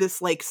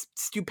this, like,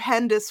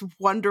 stupendous,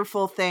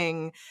 wonderful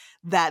thing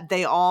that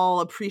they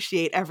all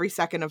appreciate every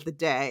second of the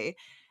day.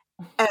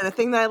 And the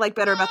thing that I like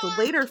better about the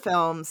later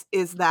films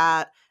is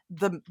that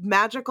the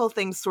magical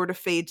things sort of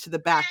fade to the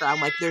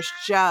background. Like there's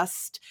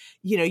just,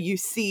 you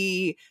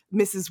see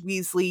Mrs.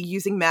 Weasley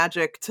using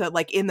magic to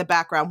like in the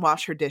background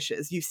wash her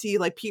dishes. You see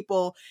like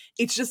people,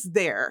 it's just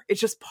there.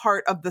 It's just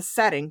part of the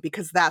setting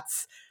because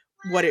that's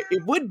what it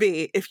would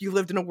be if you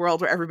lived in a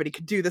world where everybody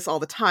could do this all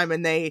the time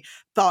and they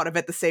thought of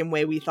it the same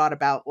way we thought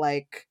about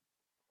like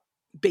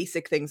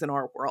basic things in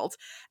our world.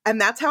 And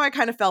that's how I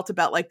kind of felt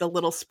about like the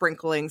little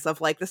sprinklings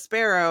of like the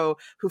sparrow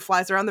who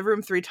flies around the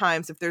room 3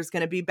 times if there's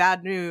going to be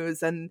bad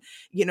news, and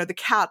the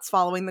cats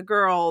following the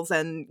girls,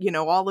 and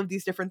all of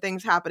these different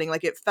things happening.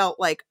 Like it felt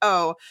like,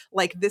 oh,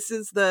 like this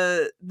is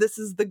the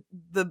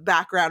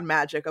background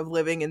magic of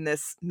living in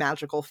this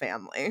magical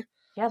family.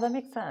 Yeah, that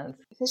makes sense.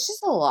 It's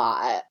just a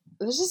lot.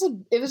 It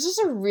was just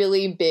a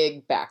really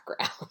big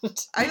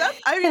background.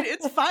 I mean,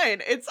 it's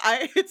fine. It's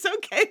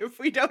okay if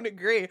we don't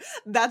agree.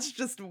 That's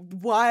just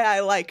why I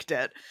liked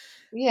it.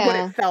 Yeah. What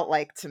it felt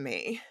like to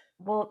me.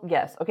 Well,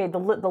 yes. Okay, the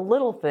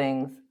little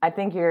things, I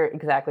think you're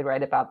exactly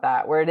right about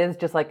that, where it is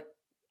just like,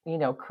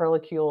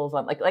 curlicules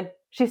on like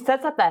she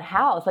sets up that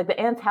house. Like the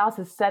aunt's house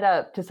is set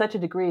up to such a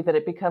degree that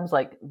it becomes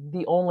like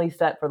the only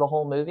set for the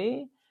whole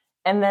movie.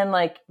 And then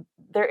like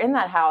they're in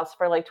that house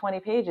for like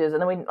 20 pages,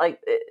 and then we like,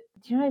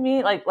 do you know what I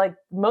mean? Like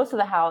most of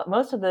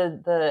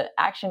the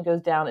action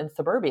goes down in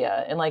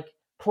suburbia, in like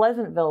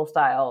Pleasantville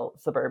style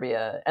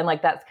suburbia, and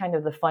like that's kind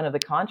of the fun of the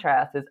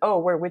contrast is, oh,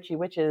 we're witchy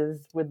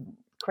witches with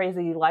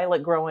crazy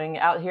lilac growing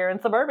out here in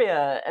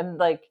suburbia, and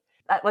like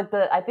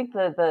I think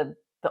the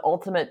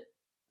ultimate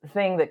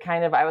thing that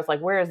kind of I was like,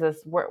 where is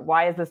this?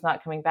 Why is this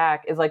not coming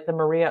back? Is like the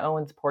Maria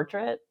Owens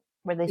portrait,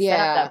 where they set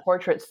up that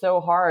portrait so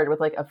hard with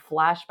like a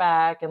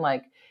flashback and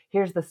like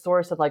here's the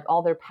source of like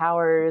all their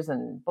powers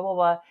and blah blah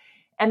blah.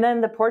 And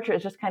then the portrait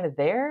is just kind of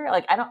there.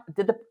 Like,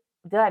 did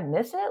I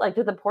miss it? Like,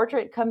 did the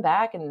portrait come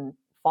back and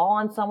fall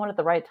on someone at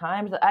the right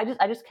times?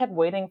 I just kept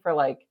waiting for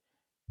like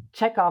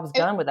Chekhov's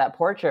gun with that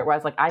portrait, where I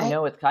was like, I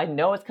know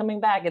it's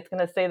coming back. It's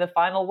going to say the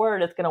final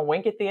word. It's going to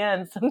wink at the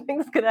end.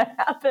 Something's going to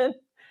happen.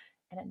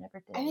 And it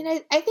never did. I mean,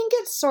 I think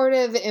it's sort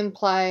of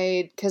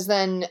implied, because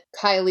then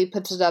Kylie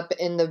puts it up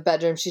in the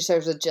bedroom she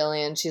shares with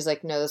Jillian. She's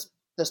like, no,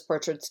 this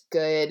portrait's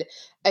good.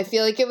 I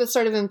feel like it was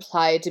sort of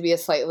implied to be a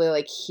slightly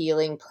like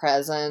healing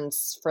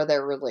presence for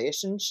their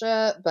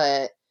relationship,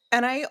 but...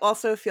 And I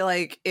also feel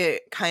like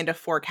it kind of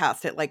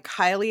forecast it. Like,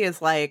 Kylie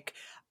is like,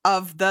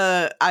 of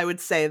the, I would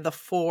say the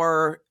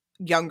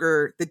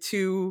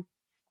two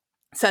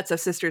sets of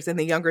sisters in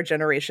the younger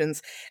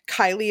generations,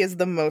 Kylie is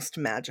the most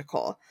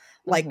magical.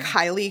 Like,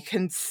 Kylie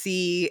can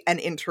see and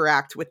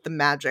interact with the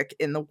magic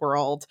in the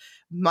world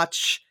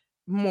much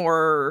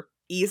more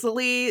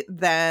easily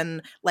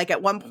than, like,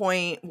 at one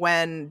point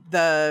when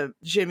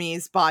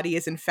Jimmy's body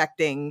is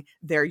infecting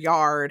their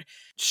yard,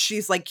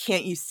 she's like,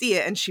 can't you see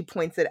it? And she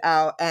points it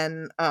out,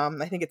 and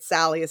I think it's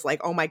Sally is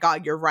like, oh my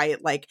god, you're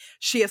right, like,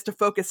 she has to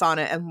focus on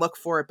it and look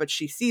for it, but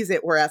she sees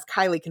it, whereas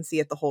Kylie can see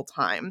it the whole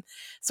time.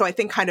 So I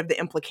think kind of the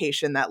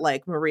implication that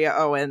like Maria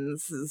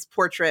Owens'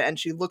 portrait and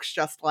she looks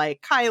just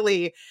like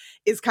Kylie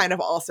is kind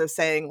of also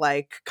saying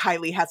like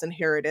Kylie has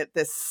inherited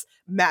this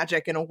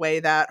magic in a way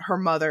that her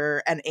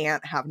mother and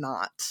aunt have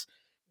not.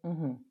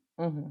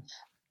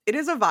 It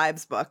is a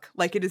vibes book.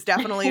 Like, it is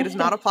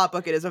not a plot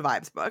book. It is a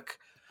vibes book.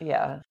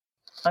 Yeah.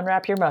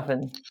 Unwrap your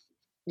muffin.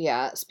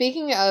 Yeah.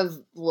 Speaking of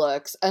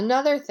looks,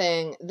 another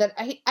thing that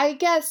I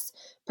guess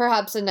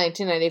perhaps in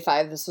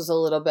 1995, this was a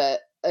little bit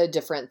a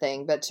different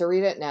thing, but to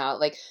read it now,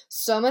 like,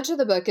 so much of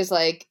the book is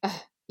like,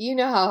 you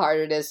know how hard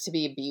it is to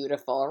be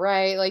beautiful,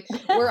 right? Like,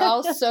 we're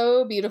all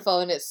so beautiful,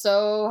 and it's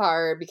so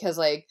hard because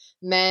like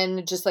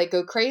men just like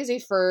go crazy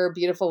for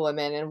beautiful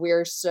women, and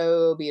we're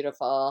so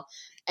beautiful.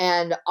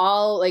 And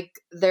all like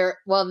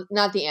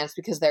not the ants,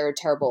 because they're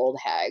terrible old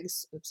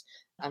hags. Oops,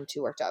 I'm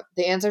too worked up.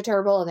 The ants are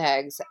terrible old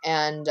hags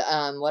and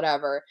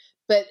whatever.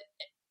 But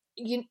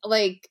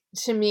like,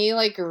 to me,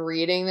 like,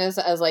 reading this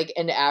as like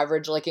an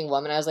average looking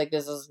woman, I was like,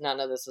 none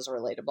of this is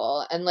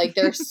relatable. And like,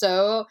 they're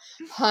so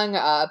hung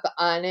up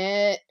on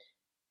it,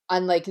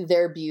 on like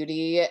their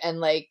beauty, and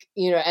like,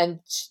 and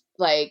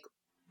like,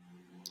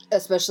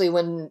 especially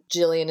when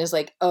Jillian is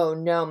like, oh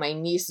no, my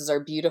nieces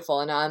are beautiful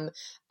and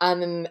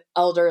I'm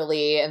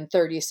elderly and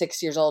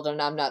 36 years old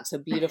and I'm not so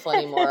beautiful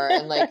anymore.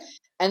 And like,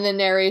 and the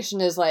narration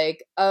is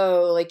like,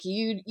 oh, like,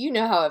 you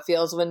know how it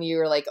feels when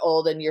you're like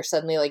old and you're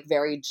suddenly like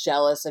very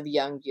jealous of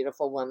young,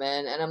 beautiful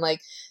women. And I'm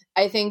like,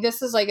 I think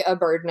this is like a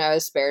burden I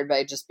was spared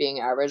by just being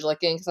average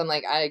looking. Cause I'm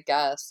like, I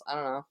guess, I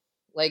don't know.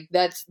 Like,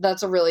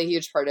 that's a really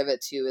huge part of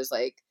it too, is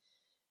like,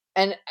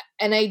 and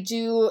I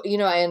do,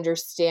 I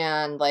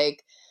understand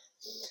like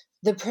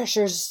the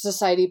pressures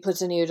society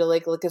puts on you to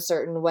like look a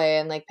certain way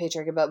and like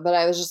patriarchy, but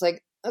I was just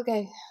like,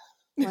 okay,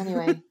 well,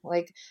 anyway,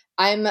 like,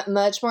 I'm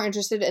much more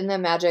interested in the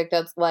magic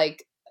that's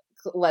like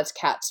lets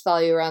cats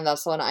follow you around.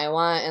 That's the one I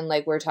want. And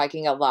like, we're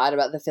talking a lot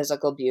about the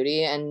physical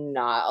beauty and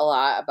not a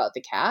lot about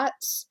the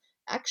cats,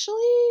 actually.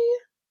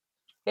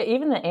 Yeah,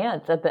 even the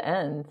ants at the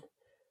end,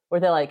 where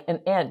they're like,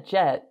 an Aunt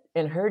Jet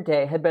in her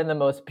day had been the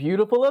most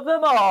beautiful of them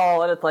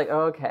all. And it's like,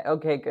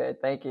 okay,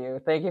 good. Thank you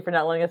for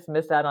not letting us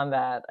miss out on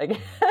that. Like,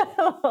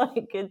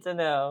 good to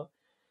know.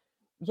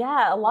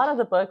 Yeah, a lot of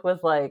the book was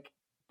like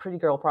pretty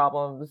girl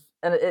problems.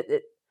 And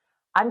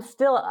I'm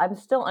still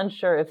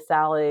unsure if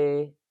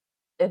Sally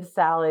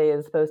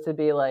is supposed to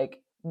be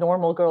like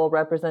normal girl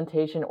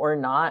representation or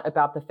not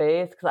about the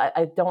face, because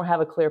I don't have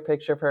a clear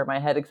picture of her in my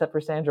head, except for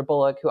Sandra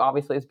Bullock, who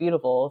obviously is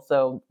beautiful.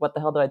 So what the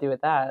hell do I do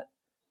with that?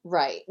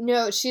 Right.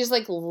 No, she's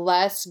like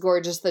less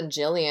gorgeous than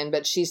Jillian,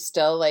 but she's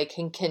still like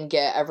can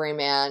get every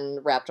man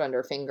wrapped around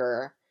her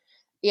finger.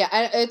 Yeah,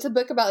 it's a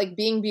book about like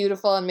being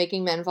beautiful and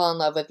making men fall in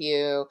love with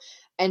you,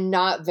 and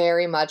not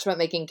very much about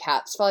making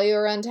cats follow you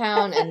around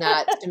town. And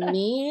that, to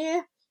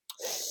me,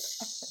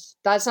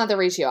 that's not the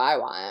ratio I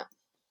want.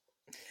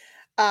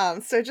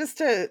 So just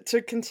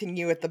to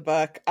continue with the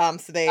book,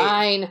 so they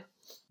Fine.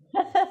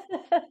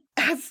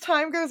 As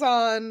time goes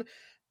on,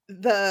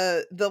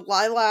 the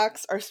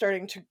lilacs are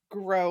starting to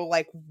grow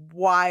like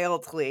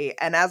wildly,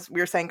 and as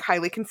we were saying,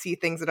 Kylie can see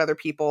things that other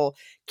people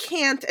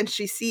can't, and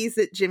she sees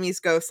that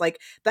Jimmy's ghost,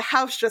 like, the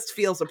house just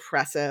feels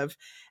oppressive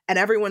and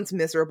everyone's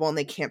miserable and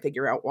they can't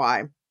figure out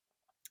why.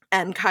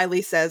 And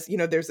Kylie says,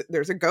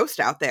 there's a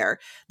ghost out there.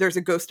 There's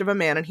a ghost of a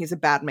man, and he's a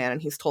bad man,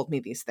 and he's told me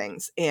these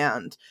things.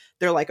 And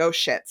they're like, oh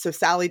shit. So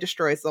Sally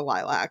destroys the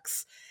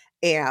lilacs,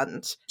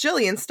 and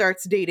Jillian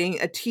starts dating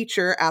a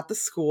teacher at the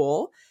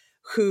school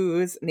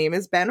whose name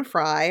is Ben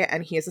Fry,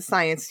 and he is a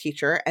science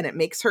teacher, and it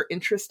makes her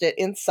interested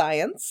in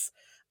science.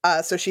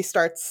 So she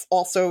starts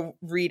also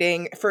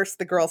reading first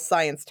the girls'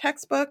 science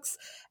textbooks,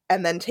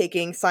 and then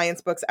taking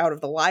science books out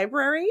of the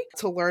library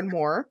to learn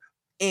more.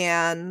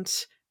 And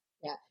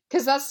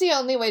because that's the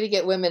only way to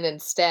get women in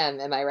STEM,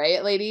 am I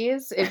right,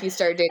 ladies? If you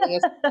start dating a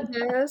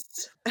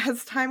scientist.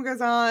 As time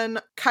goes on,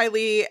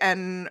 Kylie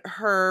and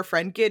her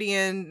friend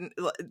Gideon,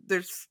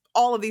 there's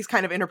all of these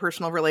kind of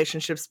interpersonal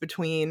relationships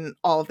between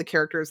all of the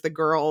characters, the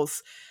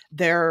girls,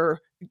 their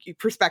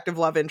prospective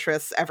love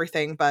interests,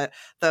 everything. But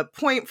the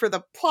point for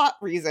the plot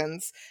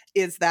reasons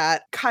is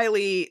that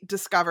Kylie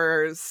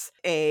discovers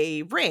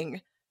a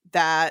ring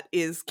that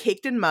is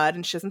caked in mud,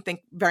 and she doesn't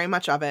think very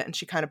much of it. And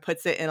she kind of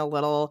puts it in a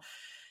little,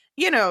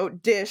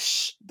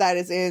 dish that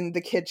is in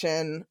the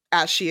kitchen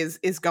as she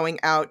is going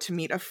out to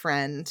meet a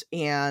friend.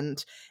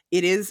 And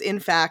it is, in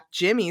fact,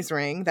 Jimmy's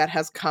ring that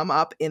has come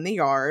up in the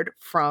yard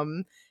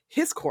from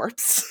his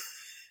corpse.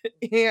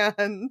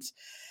 And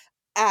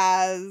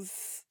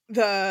as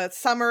the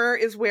summer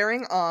is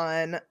wearing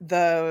on,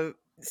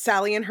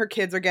 Sally and her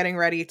kids are getting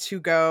ready to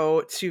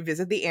go to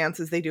visit the aunts,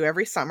 as they do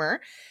every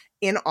summer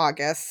in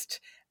August.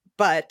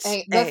 But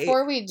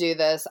before we do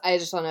this, I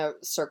just want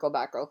to circle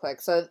back real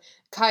quick. So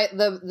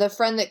the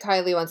friend that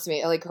Kylie wants to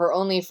meet, like her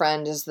only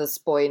friend is this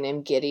boy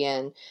named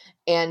Gideon.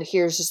 And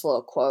here's just a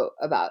little quote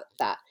about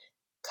that.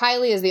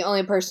 Kylie is the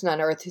only person on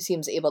earth who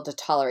seems able to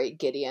tolerate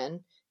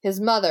Gideon.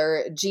 His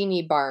mother,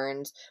 Jeannie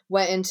Barnes,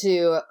 went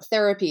into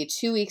therapy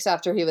 2 weeks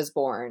after he was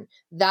born.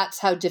 That's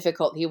how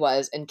difficult he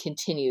was and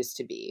continues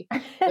to be.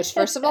 Which,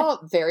 first of all,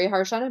 very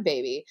harsh on a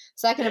baby.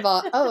 Second of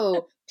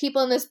all,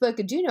 people in this book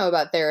do know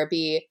about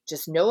therapy,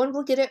 just no one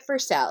will get it for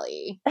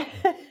Sally.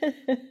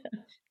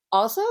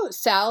 Also,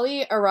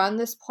 Sally, around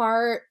this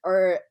part,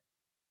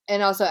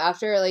 and also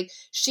after, like,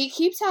 she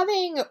keeps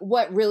having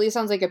what really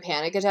sounds like a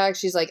panic attack.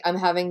 She's like, I'm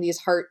having these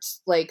heart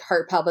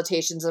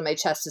palpitations and my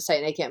chest is tight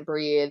and I can't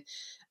breathe.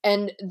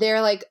 And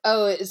they're like,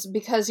 oh, it's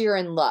because you're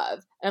in love.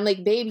 And I'm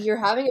like, baby, you're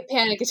having a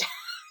panic attack.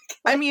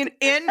 I mean,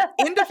 in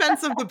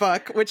defense of the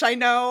book, which I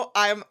know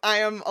I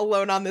am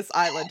alone on this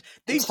island,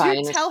 they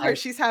do tell her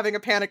she's having a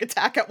panic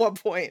attack at one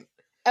point.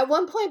 At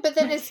one point, but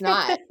then it's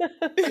not.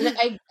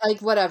 And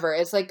whatever.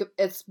 It's like,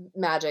 it's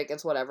magic.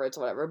 It's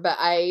whatever. But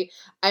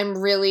I'm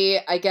really,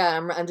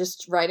 again, I'm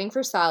just writing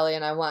for Sally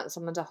and I want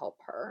someone to help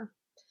her.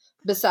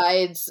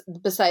 Besides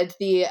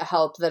the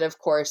help that, of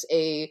course,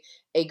 a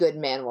good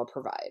man will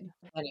provide.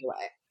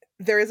 Anyway.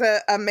 There is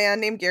a man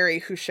named Gary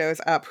who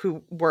shows up,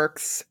 who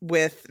works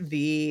with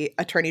the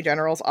Attorney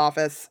General's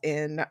office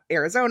in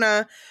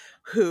Arizona,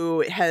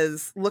 who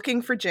is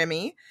looking for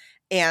Jimmy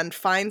and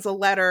finds a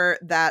letter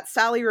that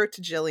Sally wrote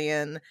to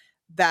Jillian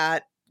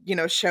that,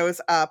 shows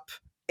up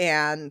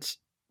and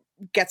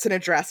gets an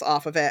address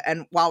off of it.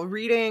 And while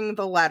reading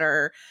the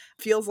letter,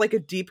 feels like a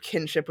deep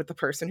kinship with the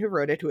person who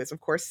wrote it, who is,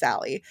 of course,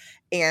 Sally,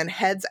 and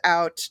heads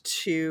out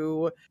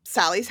to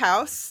Sally's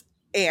house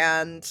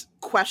and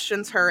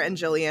questions her and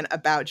Jillian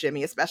about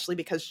Jimmy, especially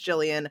because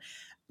Jillian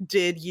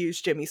did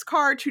use Jimmy's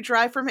car to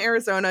drive from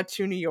Arizona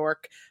to New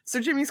York.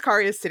 So Jimmy's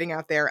car is sitting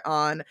out there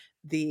on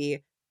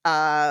the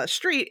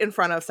street in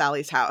front of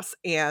Sally's house.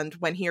 And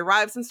when he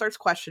arrives and starts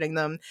questioning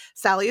them,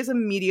 Sally is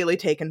immediately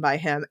taken by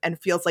him and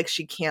feels like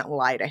she can't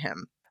lie to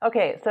him.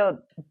 Okay, so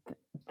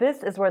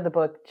this is where the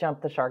book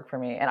jumped the shark for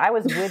me. And I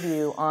was with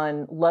you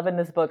on loving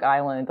this book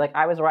island. Like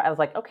I was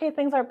like, okay,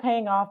 things aren't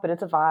paying off, but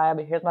it's a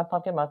vibe. Here's my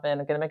pumpkin muffin.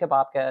 I'm going to make a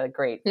babka.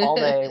 Great. All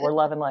day. We're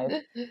loving life.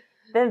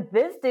 Then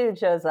this dude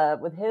shows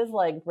up with his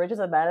like Bridges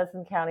of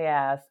Madison County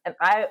ass. And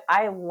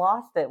I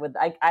lost it with,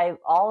 I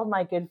all of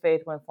my good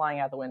faith went flying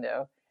out the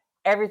window.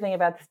 Everything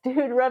about this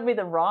dude rubbed me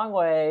the wrong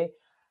way.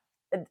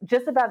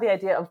 Just about the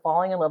idea of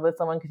falling in love with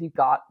someone because you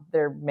got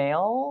their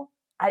mail.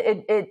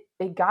 It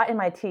got in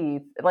my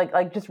teeth.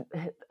 Like just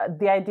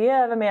the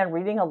idea of a man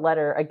reading a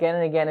letter again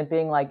and again and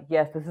being like,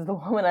 yes, this is the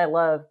woman I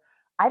love.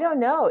 I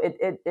don't know.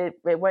 It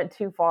went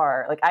too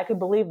far. Like I could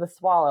believe the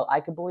swallow.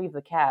 I could believe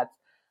the cats.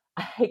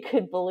 I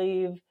could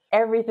believe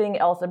everything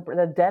else,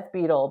 the death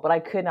beetle, but I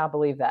could not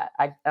believe that.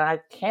 I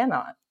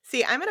cannot.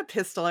 See, I'm an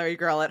epistolary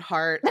girl at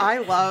heart. I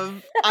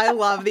love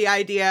the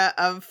idea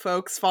of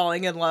folks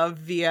falling in love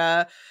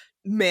via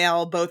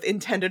mail, both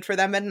intended for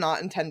them and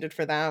not intended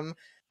for them.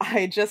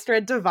 I just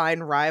read Divine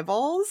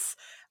Rivals,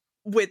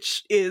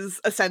 which is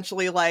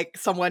essentially like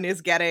someone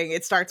is getting,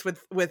 it starts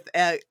with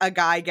a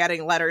guy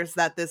getting letters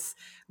that this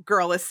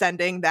girl is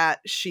sending that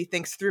she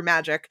thinks through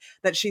magic,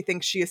 that she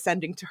thinks she is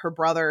sending to her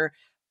brother,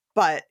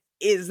 but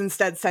is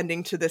instead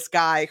sending to this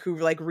guy who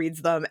like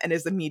reads them and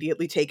is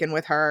immediately taken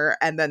with her.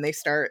 And then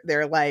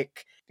they're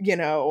like,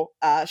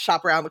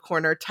 shop around the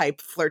corner type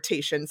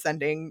flirtation,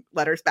 sending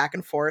letters back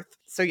and forth.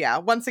 So yeah,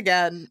 once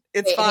again,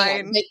 it's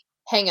fine.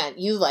 Hang on.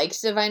 You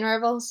liked Divine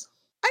Rivals?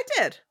 I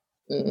did.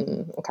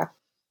 Okay.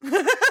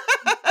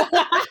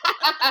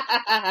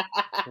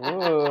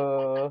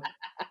 Ooh.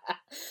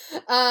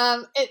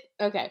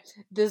 Okay.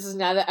 This is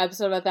not an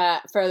episode about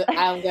that.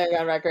 I'm going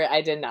on record.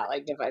 I did not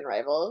like Divine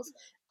Rivals.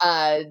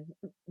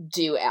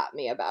 Do at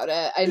me about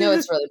it. I know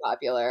it's really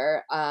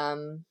popular.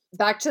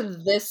 Back to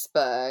this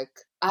book.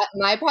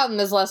 My problem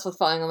is less with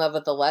falling in love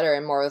with the letter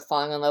and more with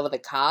falling in love with a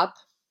cop.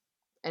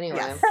 Anyway.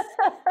 Yes.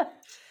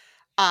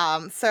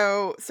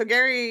 So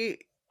Gary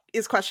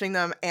is questioning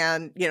them,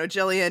 and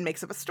Jillian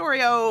makes up a story.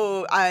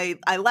 Oh, I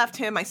left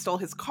him. I stole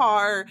his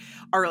car.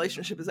 Our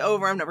relationship is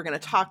over. I'm never going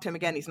to talk to him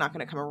again. He's not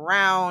going to come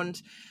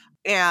around.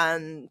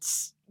 And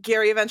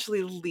Gary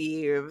eventually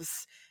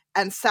leaves.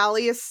 And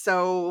Sally is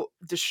so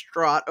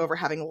distraught over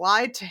having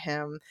lied to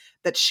him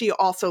that she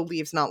also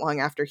leaves not long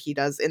after he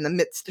does.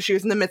 She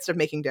was in the midst of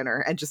making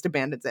dinner and just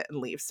abandons it and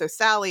leaves. So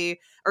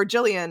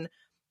Jillian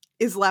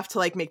is left to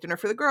like make dinner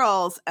for the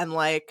girls, and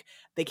like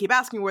they keep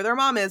asking where their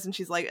mom is, and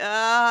she's like,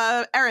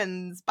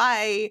 errands,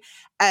 bye,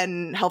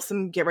 and helps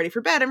them get ready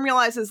for bed, and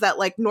realizes that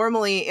like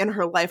normally in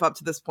her life up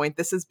to this point,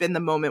 this has been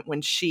the moment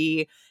when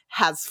she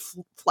has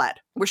fled,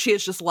 where she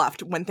has just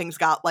left when things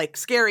got like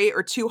scary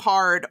or too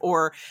hard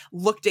or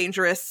look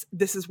dangerous.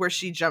 This is where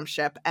she jumps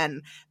ship,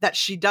 and that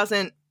she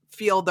doesn't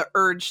feel the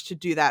urge to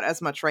do that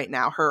as much right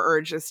now. Her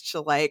urge is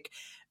to like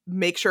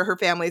make sure her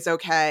family's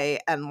okay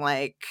and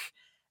like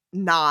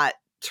not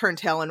turn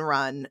tail and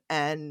run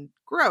and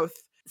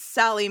growth.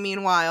 Sally,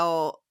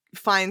 meanwhile,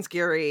 finds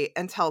Gary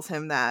and tells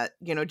him that,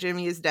 you know,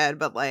 Jimmy is dead,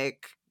 but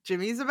like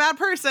Jimmy's a bad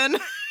person.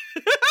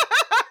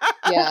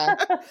 Yeah.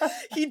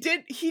 He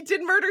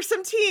did murder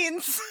some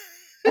teens.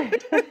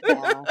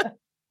 Yeah.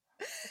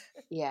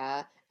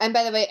 Yeah. And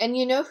by the way, and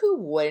you know who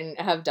wouldn't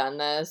have done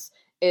this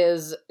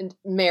is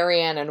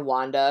Marianne and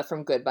Wanda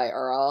from Goodbye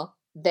Earl.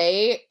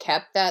 They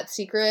kept that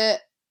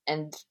secret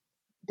and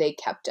they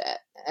kept it.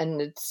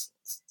 And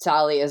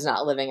Sally is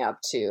not living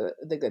up to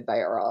the Goodbye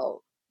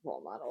Earl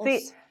role models.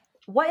 See,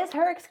 what is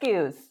her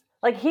excuse?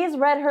 Like, he's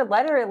read her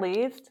letter at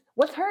least.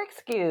 What's her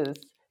excuse?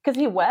 Because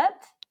he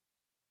wept?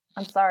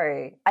 I'm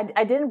sorry.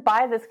 I didn't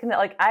buy this.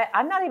 Like,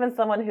 I'm not even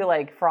someone who,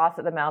 like, froths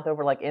at the mouth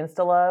over, like,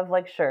 insta-love.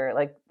 Like, sure.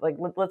 Like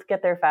let's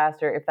get there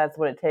faster if that's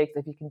what it takes.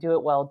 If you can do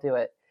it well, do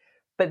it.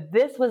 But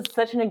this was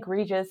such an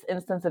egregious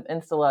instance of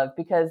insta-love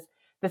because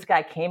this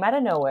guy came out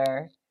of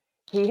nowhere.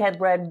 He had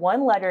read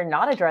one letter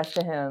not addressed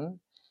to him.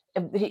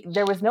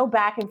 There was no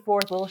back and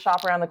forth, little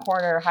shop around the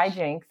corner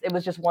hijinks. It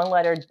was just one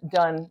letter,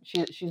 done.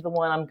 She's the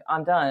one,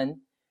 I'm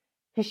done.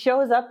 He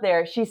shows up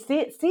there. She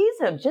sees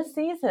him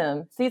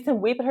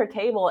weep at her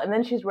table, and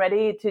then she's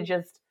ready to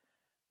just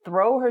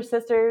throw her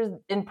sisters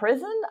in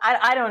prison.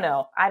 I don't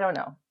know.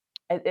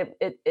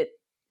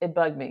 It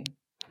bugged me.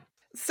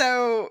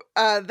 So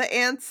the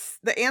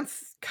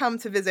aunts come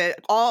to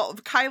visit.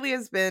 Kylie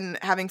has been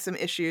having some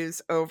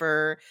issues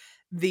over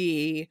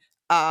the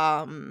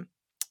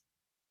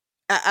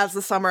as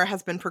the summer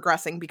has been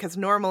progressing, because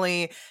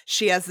normally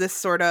she has this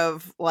sort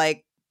of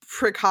like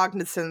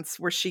precognizance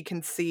where she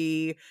can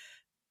see,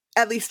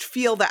 at least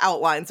feel the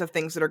outlines of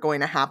things that are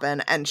going to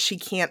happen, and she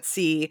can't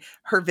see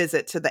her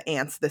visit to the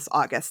aunts this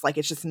August. Like,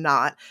 it's just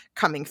not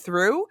coming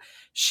through.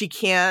 She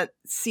can't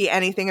see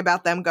anything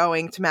about them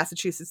going to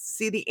Massachusetts to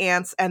see the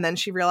aunts, and then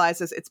she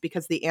realizes it's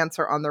because the aunts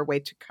are on their way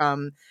to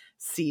come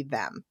see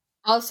them.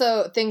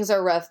 Also, things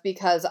are rough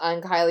because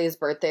on Kylie's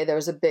birthday, there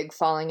was a big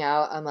falling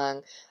out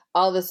among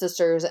all the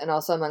sisters and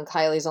also among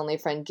Kylie's only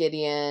friend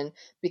Gideon,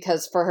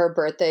 because for her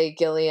birthday,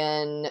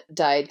 Gillian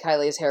dyed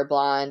Kylie's hair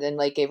blonde and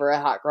like gave her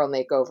a hot girl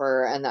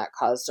makeover, and that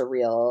caused a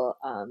real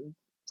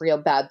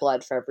bad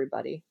blood for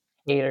everybody.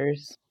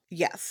 Haters.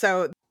 Yeah,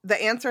 so the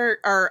aunts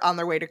are on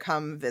their way to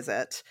come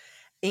visit,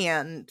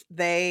 and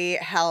they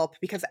help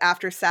because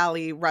after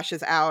Sally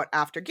rushes out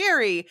after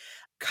Gary,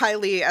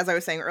 Kylie, as I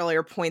was saying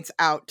earlier, points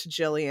out to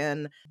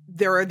Jillian,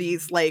 there are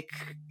these like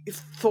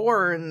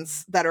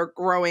thorns that are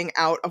growing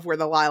out of where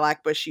the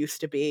lilac bush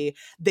used to be.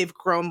 They've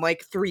grown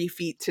like 3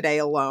 feet today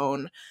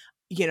alone.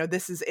 You know,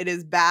 it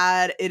is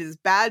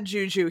bad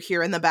juju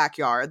here in the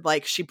backyard.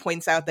 Like, she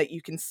points out that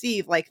you can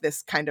see like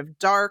this kind of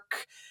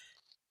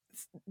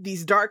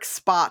these dark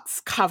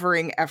spots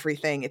covering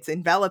everything. It's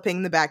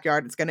enveloping the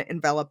backyard. It's going to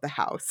envelop the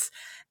house.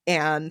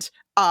 And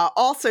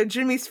also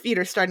Jimmy's feet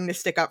are starting to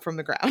stick up from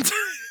the ground.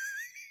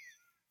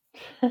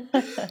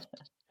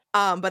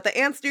 But the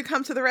aunts do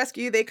come to the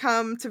rescue. They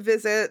come to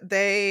visit.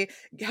 They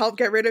help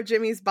get rid of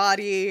Jimmy's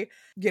body.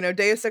 You know,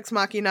 Deus Ex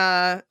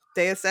Machina,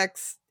 Deus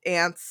Ex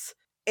aunts.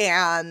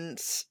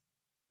 And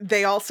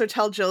they also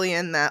tell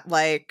Jillian that,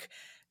 like,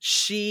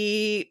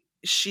 she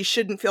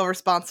shouldn't feel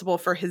responsible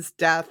for his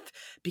death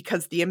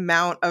because the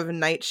amount of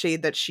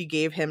nightshade that she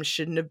gave him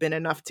shouldn't have been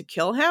enough to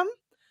kill him.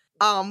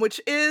 Which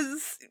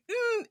is,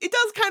 it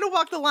does kind of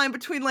walk the line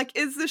between, like,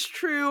 is this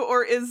true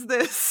or is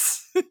this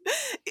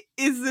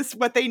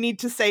what they need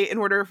to say in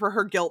order for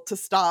her guilt to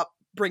stop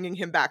bringing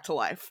him back to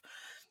life?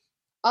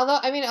 Although,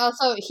 I mean,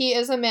 also, he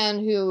is a man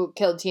who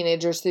killed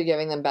teenagers through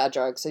giving them bad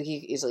drugs, so he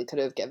easily could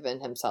have given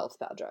himself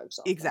bad drugs.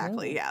 Also.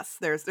 Exactly, yes.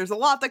 There's a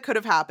lot that could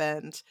have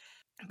happened.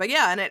 But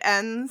yeah, and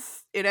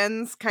it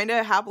ends kind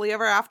of happily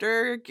ever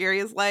after. Gary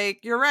is like,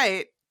 you're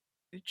right.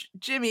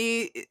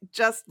 Jimmy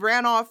just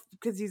ran off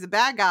because he's a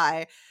bad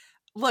guy.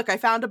 Look, I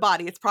found a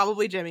body. It's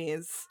probably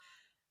Jimmy's.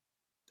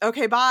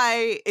 Okay,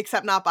 bye.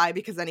 Except not bye,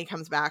 because then he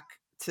comes back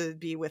to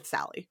be with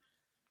Sally.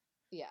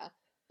 Yeah.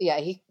 Yeah,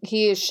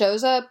 he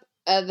shows up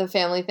at the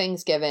family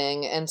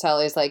Thanksgiving, and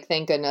Sally's like,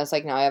 thank goodness,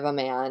 like, now I have a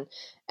man.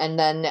 And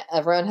then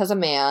everyone has a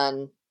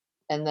man,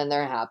 and then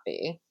they're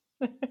happy.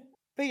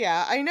 But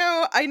yeah, I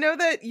know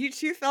that you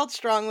two felt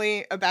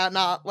strongly about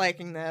not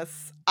liking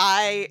this.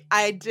 I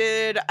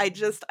did.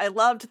 I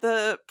loved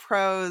the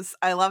prose.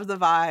 I loved the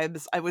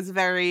vibes. I was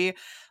very,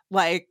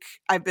 like,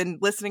 I've been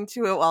listening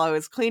to it while I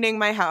was cleaning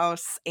my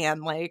house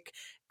and, like,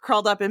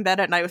 curled up in bed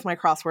at night with my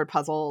crossword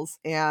puzzles,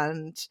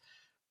 and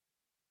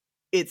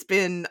it's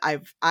been I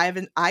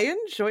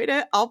enjoyed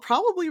it. I'll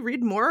probably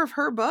read more of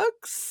her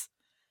books.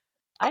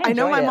 I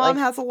know my mom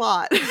has a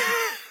lot.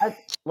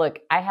 Look,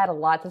 I had a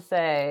lot to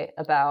say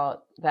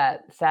about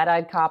that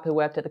sad-eyed cop who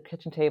wept at the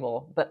kitchen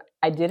table, but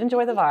I did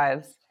enjoy the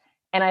vibes.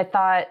 And I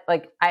thought,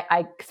 like,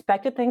 I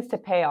expected things to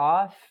pay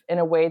off in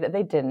a way that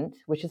they didn't,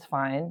 which is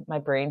fine. My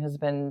brain has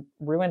been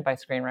ruined by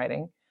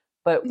screenwriting.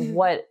 But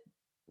what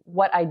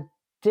I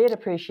did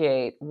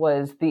appreciate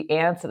was the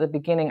ants at the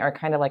beginning are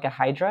kind of like a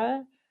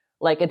hydra.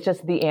 Like, it's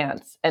just the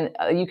ants. And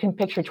you can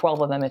picture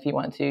 12 of them if you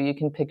want to. You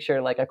can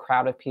picture, like, a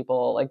crowd of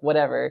people, like,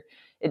 whatever.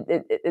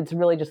 It's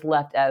really just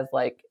left as,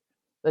 like,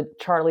 the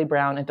Charlie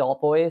Brown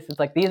adult voice. It's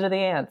like, these are the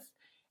ants.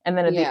 And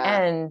then at the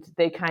end,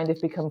 they kind of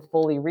become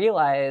fully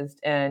realized,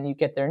 and you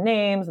get their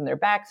names and their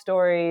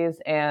backstories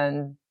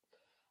and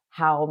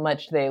how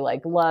much they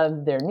like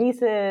love their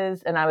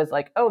nieces. And I was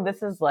like, oh,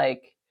 this is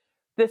like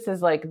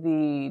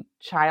the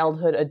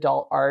childhood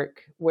adult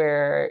arc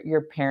where your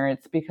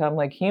parents become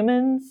like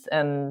humans,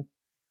 and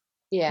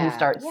you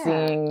start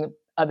seeing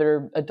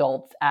other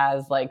adults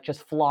as like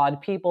just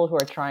flawed people who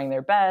are trying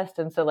their best.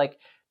 And so like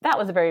that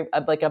was a very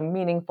like a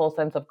meaningful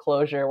sense of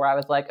closure where I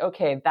was like,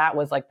 okay, that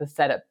was like the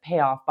setup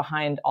payoff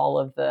behind all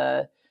of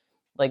the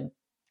like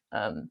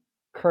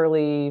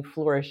curly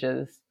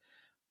flourishes.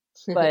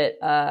 But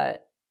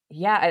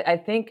yeah, I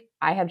think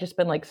I have just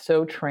been like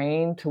so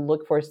trained to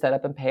look for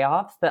setup and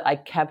payoffs that I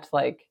kept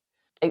like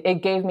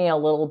it gave me a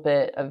little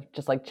bit of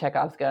just like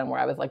Chekhov's gun where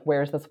I was like,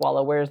 where's the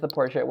swallow? Where's the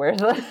portrait? Where's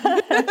the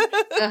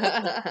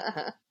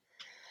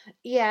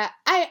Yeah,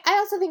 I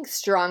also think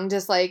strong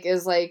dislike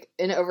is like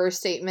an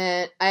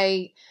overstatement.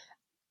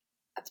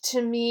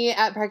 To me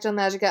at Practical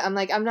Magica, I'm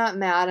like, I'm not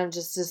mad, I'm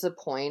just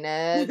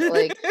disappointed.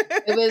 Like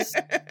it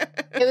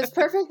was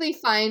perfectly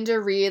fine to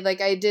read.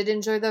 Like I did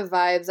enjoy the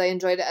vibes. I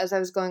enjoyed it as I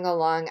was going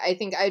along. I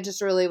think I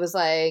just really was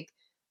like,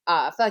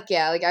 fuck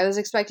yeah. Like I was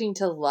expecting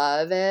to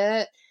love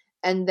it.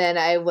 And then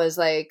I was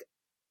like,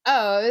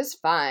 oh, it was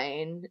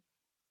fine.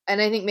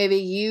 And I think maybe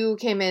you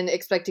came in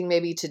expecting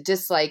maybe to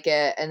dislike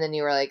it, and then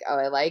you were like, oh,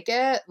 I like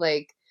it.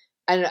 Like,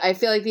 I don't know, I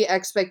feel like the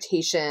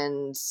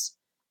expectations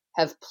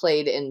have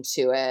played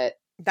into it.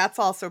 That's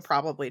also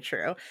probably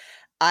true.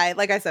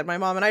 Like I said, my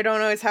mom and I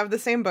don't always have the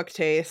same book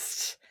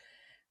taste.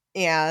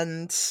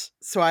 And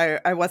so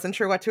I wasn't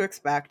sure what to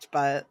expect,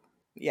 but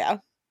yeah.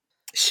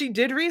 She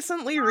did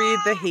recently read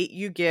The Hate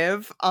You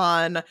Give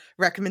on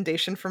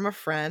recommendation from a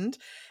friend.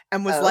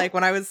 And was like,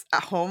 when I was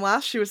at home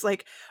last, she was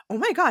like, oh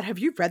my God, have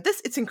you read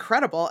this? It's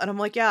incredible. And I'm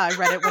like, yeah, I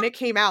read it when it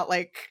came out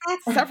like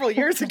several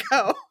years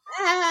ago.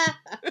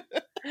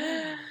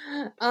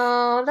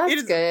 Oh,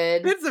 that's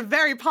good. It's a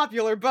very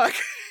popular book.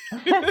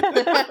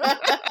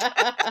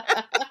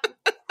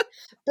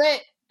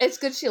 But it's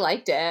good she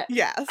liked it.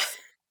 Yes.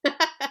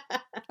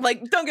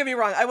 Like, don't get me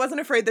wrong, I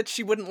wasn't afraid that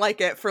she wouldn't like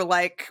it for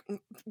like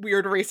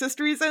weird racist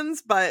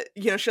reasons, but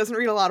you know, she doesn't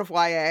read a lot of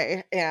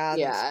YA,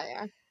 and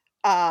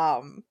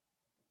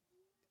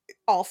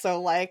also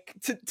like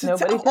to tell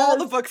all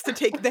the books to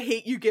take The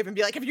Hate You Give and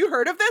be like, have you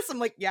heard of this? I'm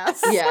like,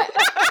 yes. Yeah.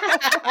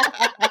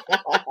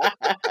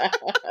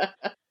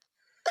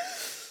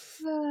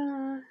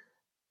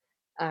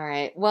 All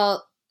right.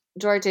 Well,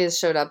 Duarte has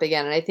showed up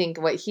again, and I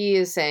think what he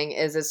is saying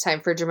is it's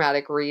time for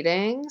dramatic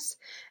readings.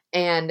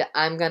 And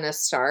I'm going to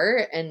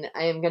start, and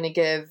I am going to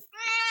give,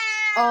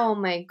 oh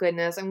my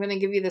goodness, I'm going to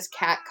give you this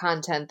cat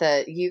content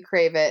that you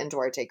crave it and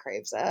Duarte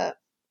craves it.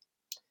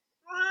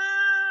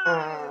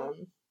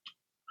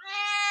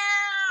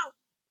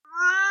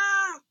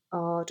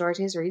 Oh,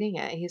 Duarte's reading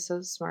it. He's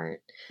so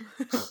smart.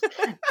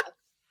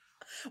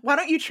 Why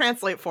don't you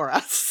translate for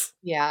us?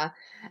 Yeah.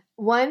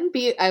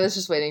 I was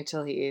just waiting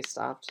till he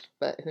stopped,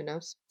 but who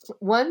knows?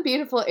 One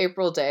beautiful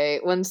April day,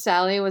 when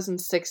Sally was in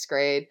 6th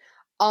grade,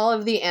 all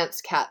of the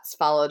aunt's cats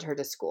followed her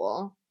to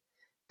school.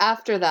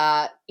 After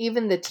that,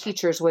 even the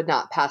teachers would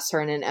not pass her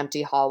in an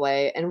empty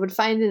hallway and would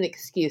find an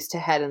excuse to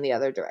head in the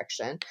other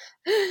direction.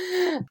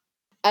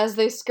 As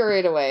they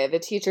scurried away, the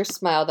teacher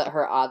smiled at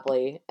her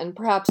oddly, and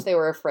perhaps they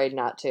were afraid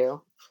not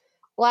to.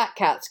 Black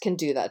cats can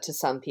do that to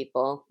some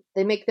people.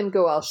 They make them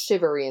go all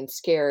shivery and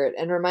scared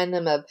and remind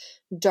them of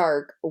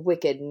dark,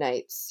 wicked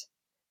nights.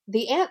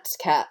 The aunt's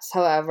cats,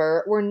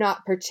 however, were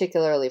not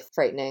particularly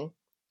frightening.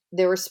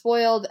 They were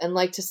spoiled and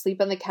liked to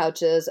sleep on the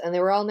couches, and they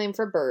were all named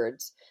for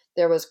birds.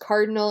 There was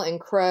Cardinal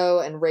and Crow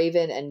and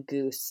Raven and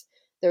Goose.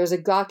 There was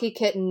a gawky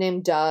kitten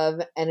named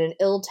Dove and an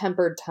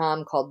ill-tempered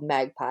tom called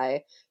Magpie,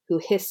 who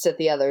hissed at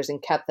the others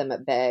and kept them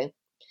at bay.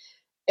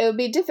 It would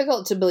be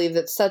difficult to believe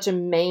that such a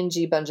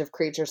mangy bunch of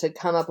creatures had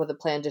come up with a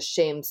plan to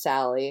shame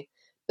Sally,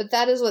 but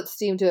that is what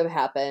seemed to have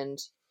happened.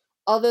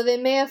 Although they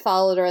may have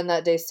followed her on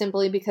that day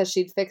simply because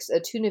she'd fixed a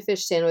tuna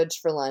fish sandwich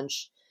for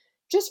lunch,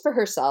 just for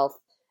herself,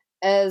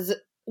 as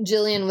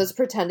Jillian was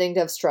pretending to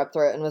have strep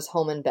throat and was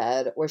home in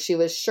bed, where she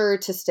was sure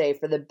to stay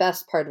for the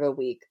best part of a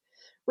week,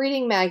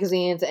 reading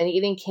magazines and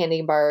eating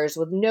candy bars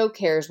with no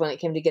cares when it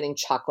came to getting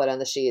chocolate on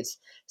the sheets,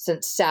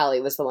 since Sally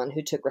was the one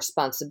who took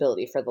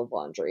responsibility for the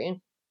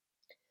laundry.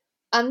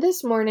 On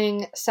this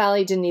morning,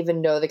 Sally didn't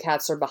even know the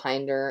cats were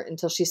behind her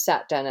until she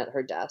sat down at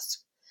her desk.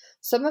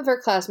 Some of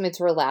her classmates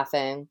were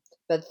laughing,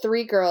 but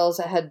 3 girls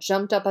had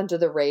jumped up onto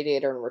the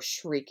radiator and were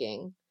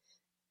shrieking.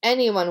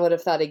 Anyone would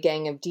have thought a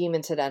gang of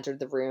demons had entered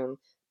the room,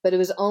 but it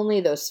was only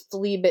those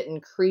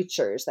flea-bitten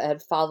creatures that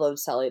had followed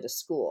Sally to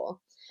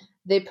school.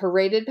 They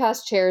paraded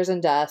past chairs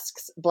and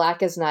desks,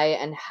 black as night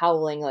and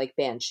howling like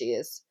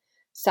banshees.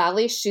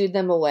 Sally shooed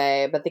them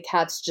away, but the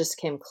cats just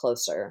came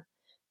closer.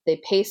 They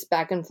paced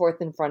back and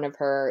forth in front of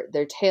her,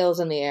 their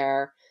tails in the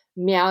air,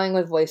 meowing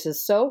with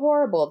voices so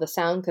horrible the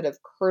sound could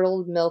have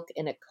curdled milk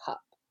in a cup.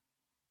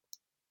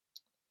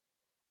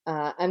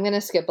 I'm going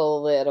to skip a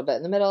little bit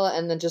in the middle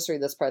and then just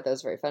read this part that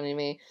was very funny to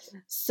me.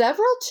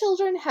 Several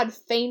children had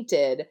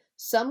fainted.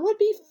 Some would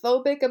be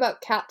phobic about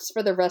cats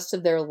for the rest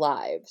of their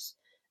lives.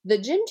 The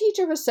gym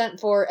teacher was sent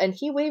for and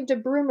he waved a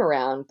broom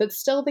around, but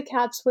still the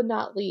cats would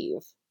not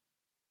leave.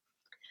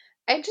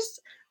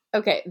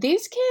 Okay,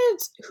 these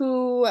kids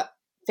who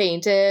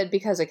fainted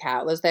because a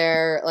cat was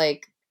there,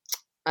 like,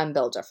 I'm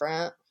built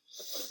different.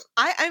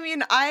 I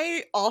mean,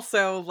 I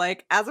also,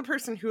 like, as a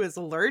person who is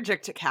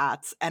allergic to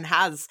cats and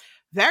has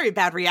very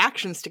bad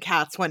reactions to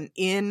cats when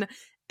in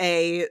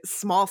a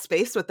small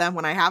space with them,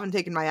 when I haven't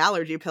taken my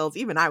allergy pills,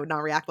 even I would not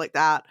react like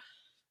that.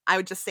 I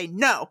would just say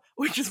no,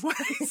 which is what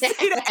I say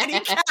to any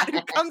cat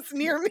who comes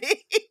near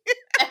me.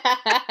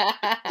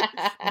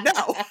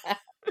 No.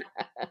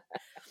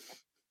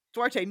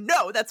 Duarte,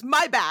 no, that's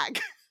my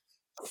bag.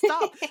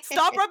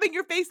 Stop rubbing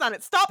your face on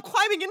it. Stop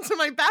climbing into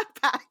my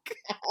backpack.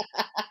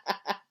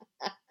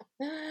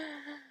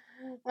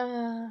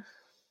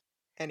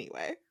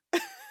 Anyway.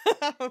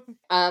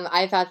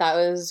 I thought that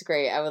was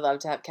great. I would love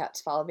to have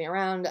cats follow me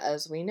around,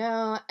 as we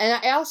know. And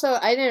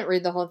I didn't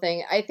read the whole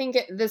thing. I think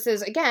this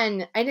is,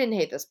 again, I didn't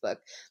hate this book.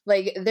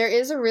 Like, there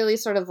is a really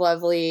sort of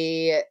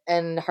lovely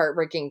and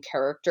heartbreaking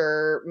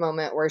character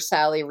moment where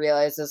Sally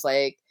realizes,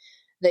 like,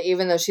 that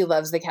even though she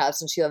loves the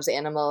cats and she loves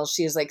animals,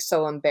 she's, like,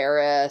 so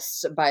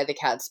embarrassed by the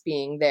cats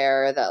being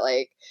there that,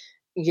 like,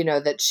 you know,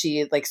 that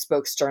she, like,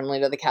 spoke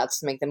sternly to the cats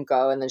to make them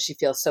go, and then she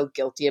feels so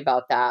guilty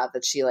about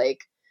that she,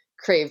 like,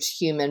 craved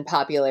human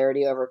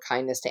popularity over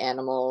kindness to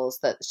animals,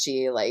 that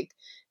she, like,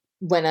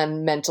 went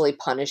on mentally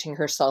punishing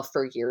herself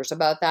for years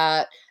about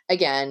that.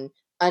 Again,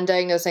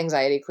 undiagnosed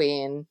anxiety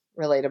queen,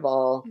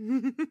 relatable.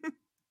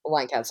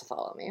 Want cats to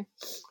follow me.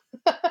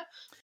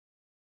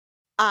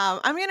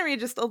 I'm going to read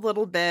just a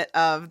little bit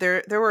of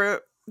there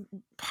were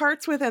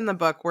parts within the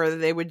book where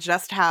they would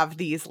just have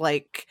these,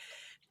 like,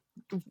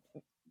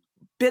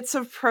 bits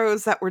of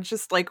prose that were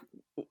just, like,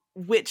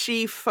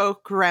 witchy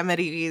folk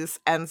remedies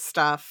and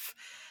stuff,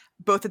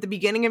 both at the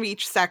beginning of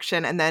each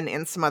section and then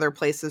in some other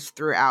places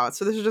throughout.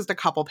 So this is just a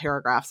couple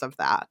paragraphs of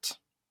that.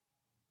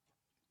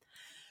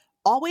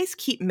 Always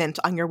keep mint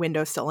on your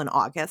windowsill in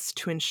August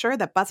to ensure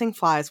that buzzing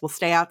flies will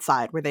stay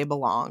outside where they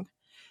belong.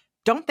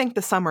 Don't think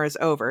the summer is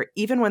over,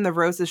 even when the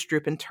roses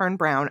droop and turn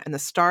brown and the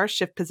stars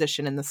shift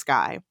position in the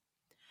sky.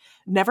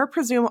 Never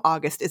presume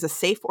August is a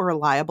safe or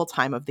reliable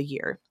time of the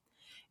year.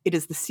 It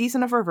is the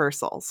season of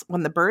reversals,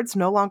 when the birds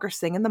no longer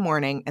sing in the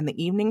morning and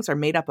the evenings are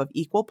made up of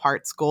equal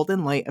parts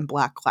golden light and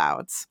black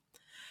clouds.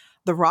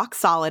 The rock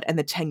solid and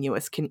the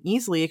tenuous can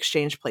easily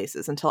exchange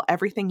places until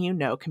everything you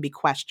know can be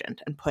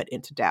questioned and put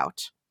into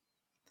doubt.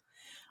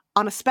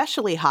 On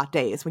especially hot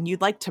days when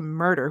you'd like to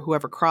murder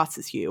whoever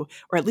crosses you,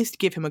 or at least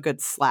give him a good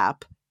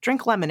slap,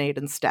 drink lemonade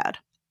instead.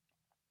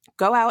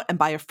 Go out and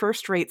buy a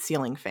first-rate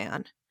ceiling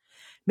fan.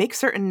 Make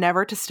certain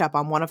never to step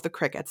on one of the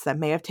crickets that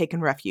may have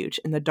taken refuge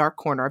in the dark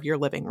corner of your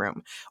living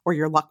room, or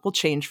your luck will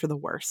change for the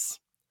worse.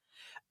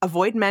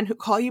 Avoid men who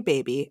call you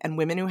baby, and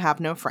women who have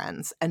no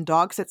friends, and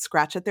dogs that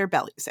scratch at their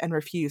bellies and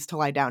refuse to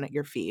lie down at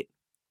your feet.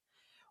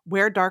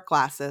 Wear dark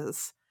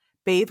glasses.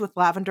 Bathe with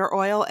lavender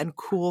oil and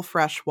cool,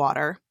 fresh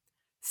water.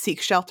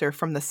 Seek shelter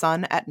from the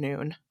sun at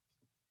noon.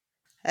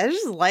 I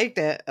just liked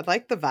it. I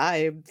liked the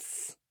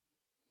vibes.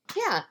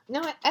 Yeah,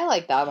 no, I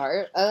like that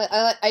part.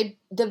 The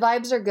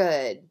vibes are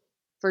good,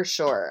 for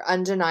sure.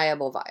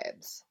 Undeniable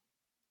vibes.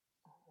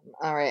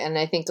 All right, and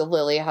I think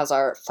Lily has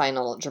our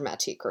final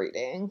dramatic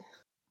reading.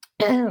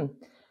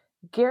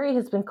 Gary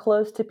has been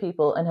close to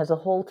people and has a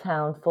whole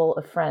town full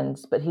of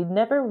friends, but he'd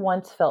never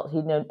once felt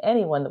he'd known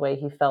anyone the way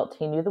he felt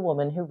he knew the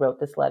woman who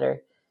wrote this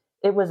letter.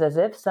 It was as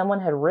if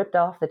someone had ripped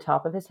off the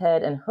top of his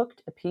head and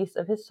hooked a piece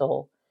of his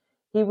soul.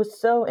 He was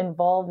so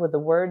involved with the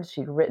words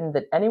she'd written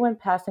that anyone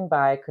passing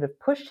by could have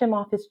pushed him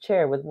off his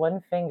chair with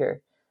one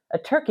finger. A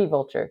turkey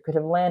vulture could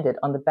have landed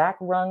on the back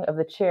rung of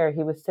the chair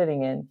he was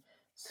sitting in,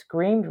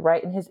 screamed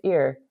right in his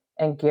ear,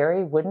 and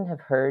Gary wouldn't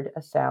have heard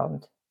a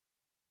sound.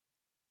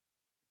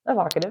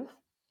 Evocative.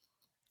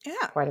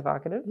 Yeah. Quite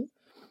evocative.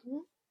 Mm-hmm.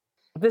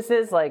 This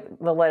is like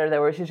the letter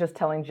there where she's just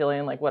telling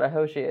Jillian like what a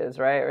hoe she is,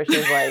 right? Or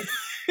she's like,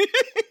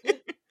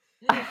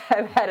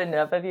 I've had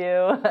enough of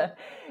you.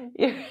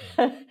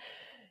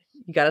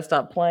 You got to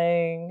stop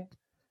playing.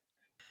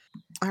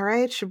 All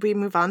right. Should we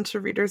move on to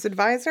Reader's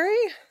Advisory?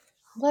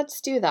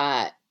 Let's do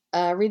that.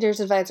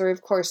 Reader's Advisory,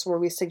 of course, where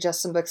we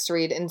suggest some books to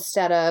read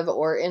instead of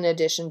or in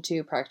addition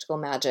to Practical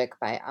Magic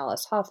by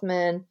Alice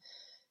Hoffman.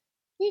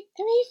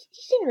 I mean,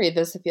 you can read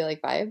this if you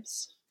like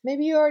vibes.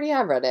 Maybe you already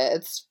have read it.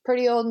 It's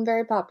pretty old and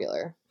very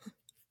popular.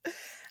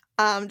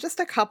 Just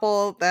a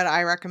couple that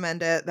I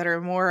recommended that are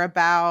more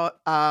about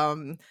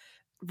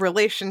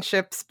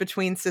relationships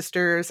between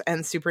sisters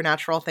and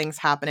supernatural things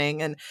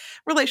happening, and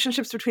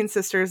relationships between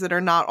sisters that are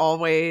not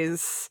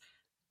always,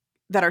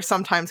 that are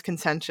sometimes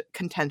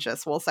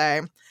contentious, we'll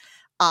say.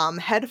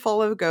 Head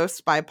Full of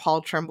Ghosts by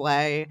Paul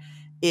Tremblay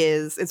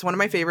is one of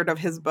my favorite of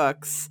his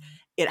books.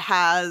 It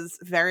has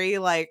very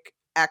like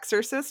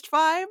Exorcist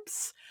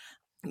vibes.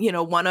 You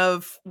know, one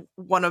of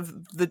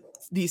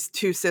these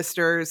two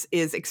sisters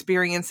is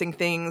experiencing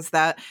things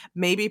that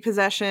may be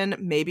possession,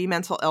 maybe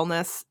mental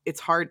illness.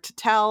 It's hard to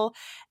tell.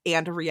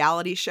 And a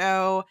reality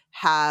show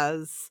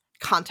has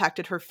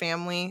contacted her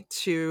family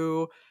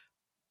to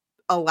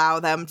allow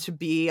them to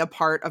be a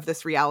part of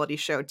this reality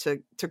show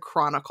to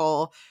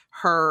chronicle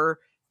her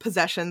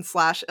possession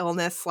 /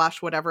 illness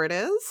 / whatever it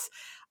is.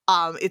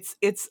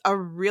 It's a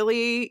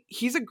really,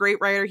 he's a great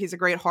writer. He's a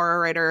great horror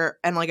writer.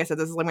 And like I said,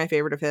 this is like my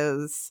favorite of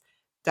his.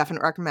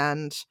 Definite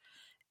recommend.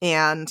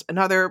 And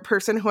another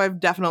person who I've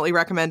definitely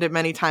recommended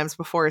many times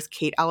before is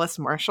Kate Ellis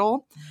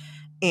Marshall.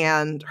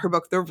 And her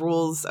book, The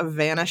Rules of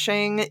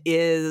Vanishing,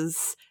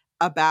 is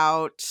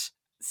about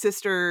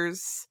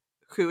sisters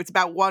who, it's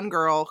about one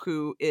girl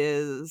who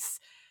is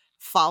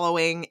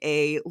following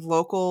a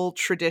local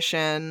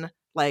tradition,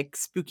 like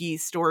spooky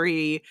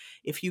story.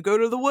 If you go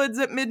to the woods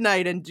at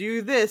midnight and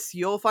do this,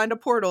 you'll find a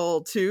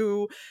portal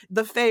to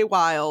the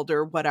Feywild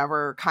or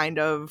whatever kind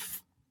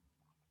of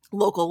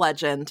local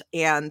legend,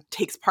 and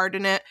takes part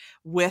in it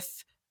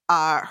with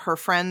her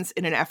friends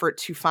in an effort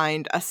to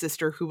find a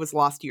sister who was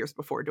lost years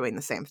before doing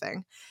the same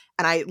thing.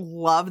 And I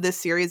love this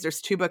series. There's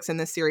 2 books in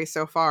this series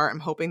so far. I'm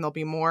hoping there'll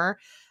be more.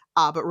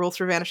 But Rules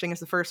for Vanishing is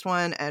the first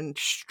one, and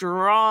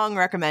strong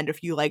recommend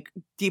if you like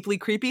deeply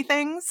creepy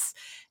things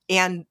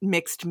and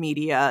mixed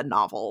media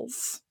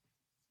novels.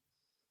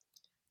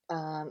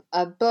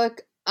 A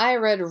book I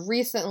read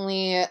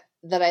recently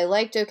that I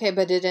liked okay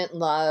but didn't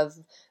love,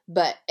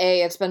 but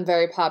A, it's been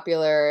very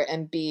popular,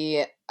 and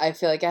B, I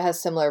feel like it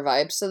has similar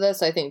vibes to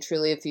this. I think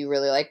truly if you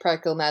really like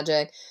practical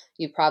magic,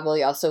 you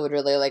probably also would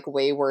really like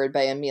Wayward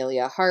by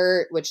Amelia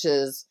Hart, which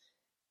is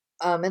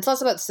it's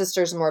less about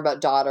sisters and more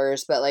about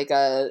daughters, but like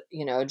a,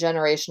 you know,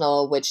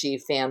 generational witchy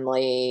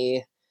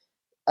family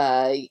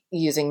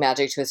using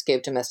magic to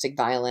escape domestic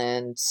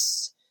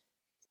violence.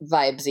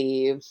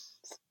 Vibesy,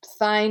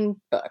 fine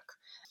book.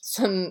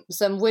 Some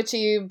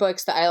witchy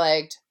books that I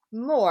liked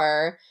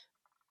more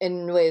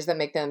in ways that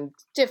make them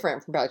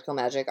different from practical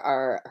magic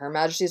are Her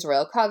Majesty's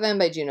Royal Coven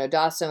by Juno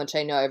Dawson, which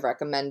I know I've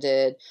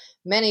recommended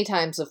many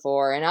times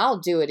before, and I'll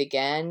do it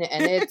again.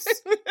 And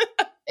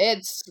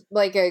it's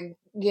like a,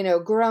 you know,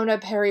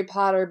 grown-up Harry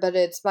Potter, but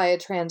it's by a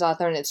trans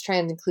author and it's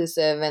trans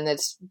inclusive and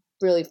it's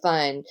really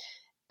fun.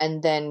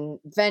 And then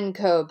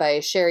Venko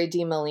by Sherry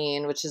D.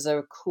 Moline, which is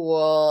a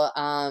cool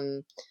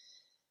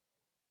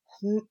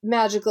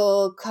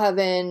magical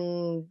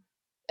coven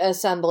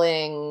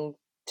assembling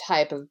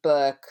type of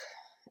book.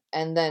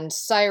 And then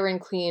Siren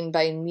Queen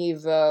by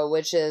Nevo,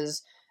 which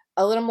is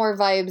a little more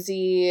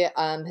vibesy,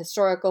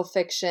 historical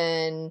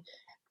fiction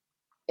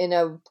in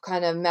a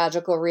kind of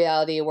magical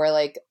reality where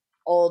like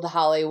old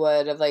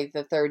Hollywood of like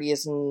the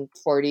 30s and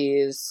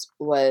 40s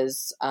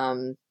was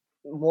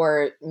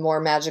more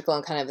magical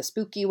in kind of a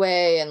spooky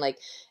way. And like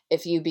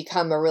if you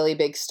become a really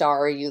big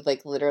star, you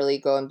like literally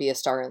go and be a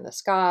star in the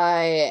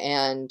sky.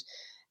 And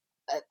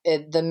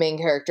the main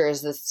character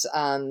is this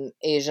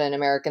Asian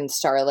American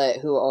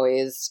starlet who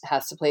always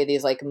has to play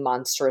these like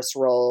monstrous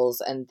roles,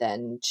 and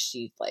then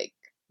she like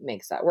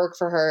makes that work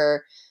for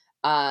her.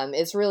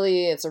 It's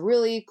a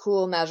really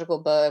cool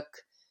magical book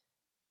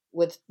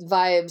with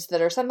vibes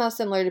that are somehow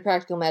similar to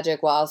practical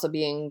magic while also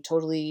being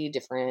totally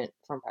different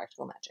from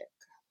practical magic.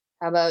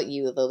 How about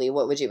you, Lily?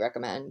 What would you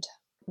recommend?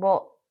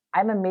 Well,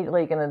 I'm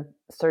immediately going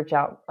to search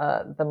out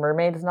the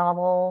Mermaids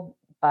novel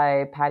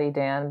by Patty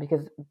Dan,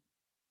 because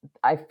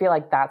I feel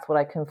like that's what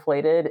I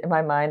conflated in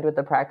my mind with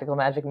the practical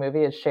magic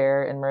movie, is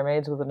Cher and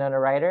Mermaids with Winona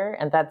Ryder.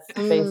 And that's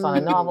based on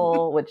a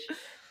novel, which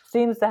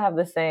seems to have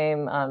the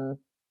same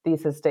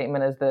thesis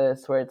statement as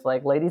this, where it's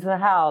like, ladies in the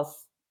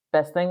house,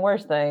 best thing,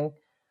 worst thing.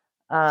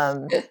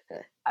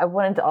 I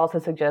wanted to also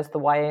suggest the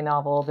YA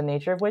novel, The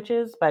Nature of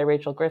Witches by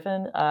Rachel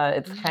Griffin.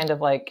 It's kind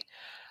of like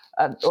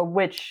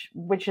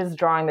witches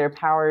drawing their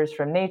powers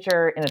from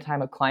nature in a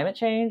time of climate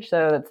change.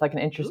 So it's like an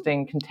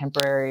interesting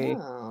contemporary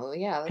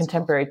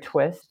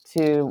twist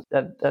to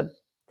the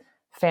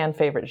fan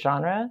favorite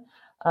genre.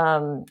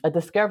 A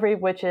Discovery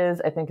of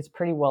Witches, I think, is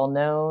pretty well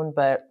known,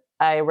 but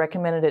I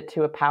recommended it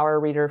to a power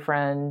reader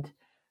friend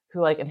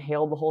who like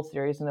inhaled the whole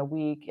series in a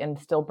week and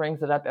still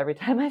brings it up every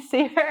time I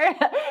see her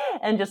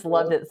and just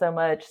loved it so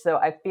much. So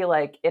I feel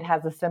like it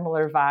has a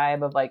similar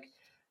vibe of like,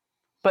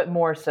 but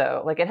more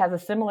so, like it has a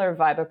similar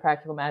vibe of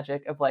practical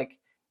magic of like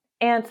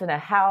ants in a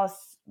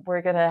house.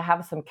 We're going to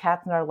have some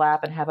cats in our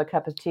lap and have a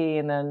cup of tea,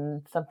 and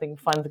then something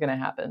fun's going to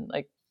happen.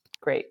 Like,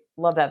 great.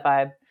 Love that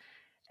vibe.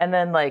 And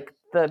then like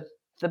the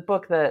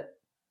book that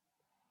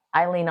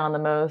I lean on the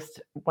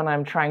most when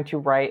I'm trying to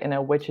write in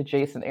a witch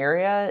adjacent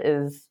area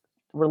is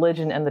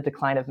Religion and the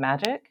Decline of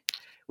Magic,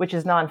 which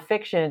is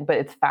nonfiction, but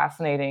it's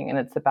fascinating. And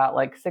it's about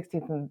like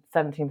 16th and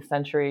 17th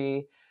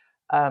century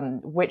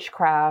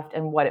witchcraft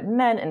and what it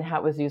meant and how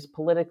it was used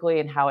politically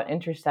and how it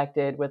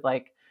intersected with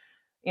like,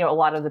 you know, a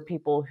lot of the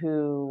people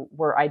who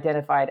were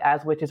identified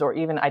as witches or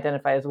even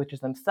identified as witches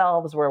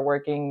themselves were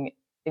working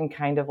in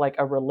kind of like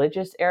a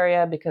religious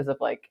area because of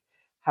like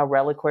how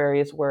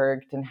reliquaries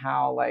worked and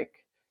how like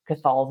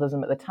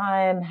Catholicism at the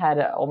time had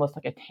almost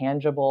like a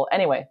tangible.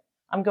 Anyway,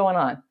 I'm going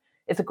on.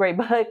 It's a great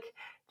book.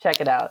 Check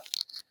it out.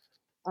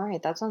 All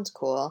right, that sounds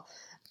cool.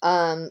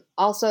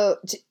 Also,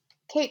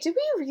 Kate, did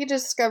we read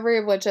Discovery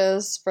of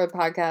Witches for the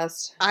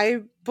podcast?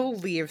 I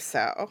believe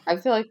so. I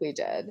feel like we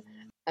did.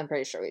 I'm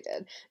pretty sure we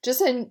did.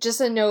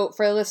 Just a note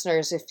for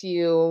listeners, if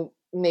you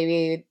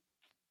maybe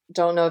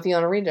don't know if you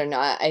want to read it or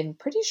not, I'm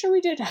pretty sure we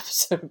did an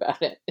episode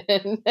about it.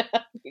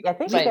 Yeah, I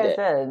think you guys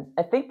did.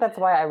 I think that's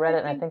why I read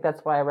it, and I think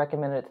that's why I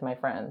recommended it to my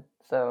friend.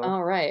 So,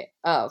 all right.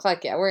 Oh,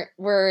 fuck yeah,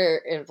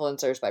 we're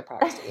influencers by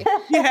proxy.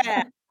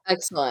 Yeah,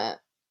 excellent.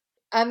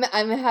 I'm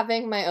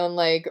having my own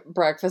like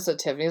breakfast at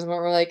Tiffany's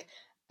where we're like,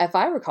 if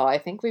I recall, I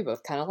think we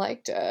both kind of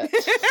liked it.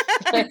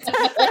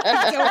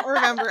 I don't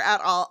remember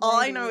at all. All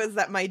I know is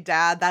that my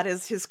dad, that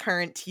is his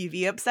current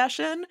TV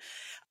obsession.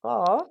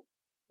 Oh.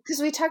 Because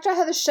we talked about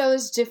how the show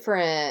is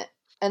different,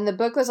 and the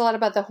book was a lot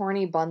about the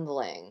horny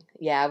bundling.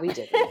 Yeah, we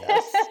did read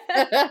this.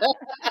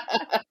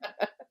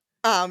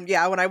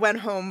 Yeah, when I went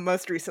home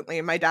most recently,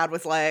 my dad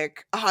was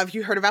like, "Oh, have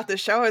you heard about this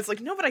show?" I was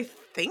like, "No, but I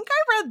think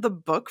I read the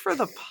book for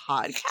the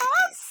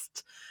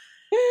podcast."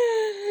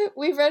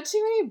 We've read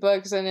too many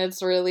books, and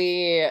it's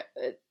really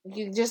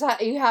you just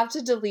you have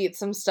to delete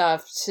some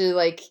stuff to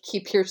like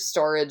keep your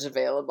storage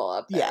available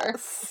up there.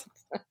 Yes.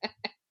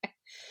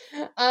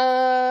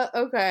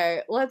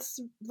 Okay, let's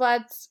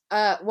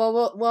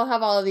well we'll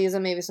have all of these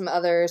and maybe some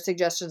other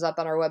suggestions up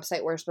on our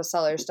website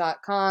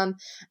worstbestsellers.com,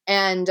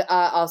 and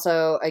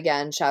also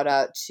again shout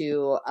out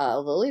to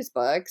Lily's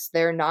books.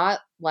 They're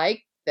not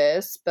like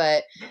this,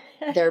 but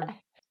they're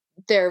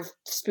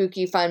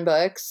spooky fun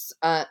books.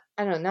 I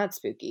don't know, not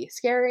spooky,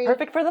 scary,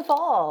 perfect for the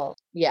fall.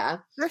 Yeah,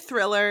 they're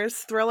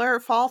thrillers,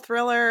 fall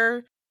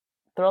thriller,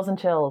 thrills and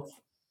chills.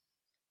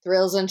 I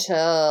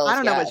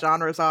don't know what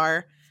genres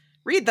are.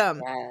 Read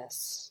them.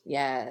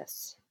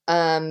 Yes.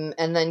 And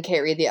then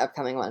Kate, read the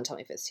upcoming one. Tell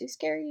me if it's too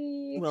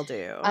scary. Will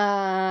do.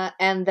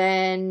 And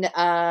then,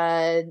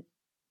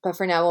 but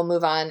for now we'll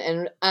move on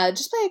and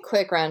just play a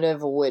quick round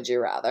of Would You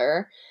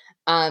Rather,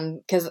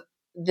 because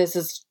this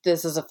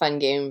is a fun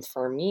game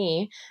for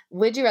me.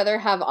 Would you rather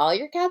have all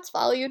your cats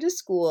follow you to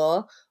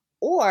school,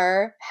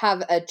 or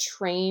have a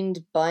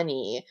trained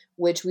bunny,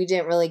 which we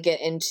didn't really get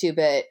into,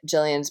 but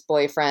Jillian's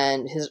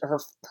boyfriend,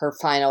 her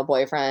final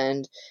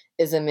boyfriend,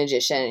 is a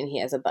magician, and he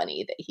has a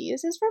bunny that he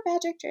uses for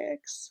magic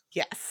tricks.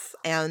 Yes,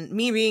 and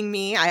me being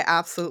me, I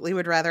absolutely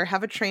would rather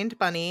have a trained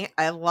bunny.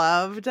 I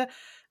loved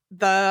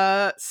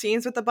the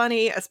scenes with the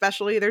bunny,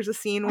 especially there's a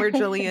scene where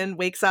Jillian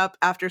wakes up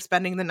after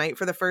spending the night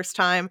for the first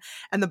time,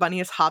 and the bunny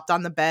has hopped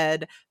on the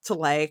bed to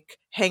like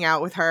hang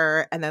out with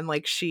her, and then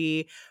like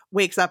she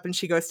wakes up and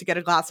she goes to get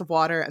a glass of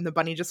water, and the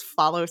bunny just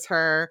follows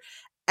her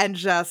and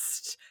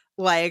just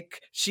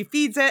like she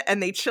feeds it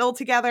and they chill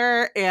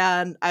together,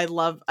 and I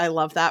love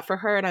that for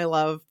her, and I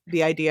love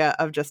the idea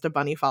of just a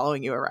bunny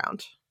following you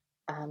around.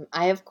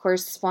 I of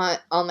course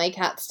want all my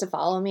cats to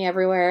follow me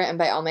everywhere, and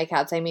by all my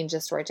cats I mean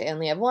just where I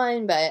only have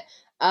one, but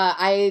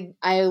I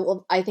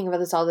think about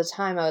this all the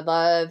time. I would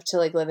love to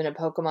like live in a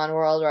Pokemon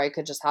world where I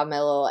could just have my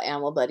little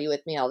animal buddy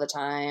with me all the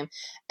time.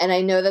 And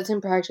I know that's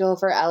impractical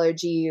for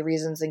allergy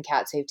reasons and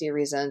cat safety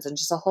reasons and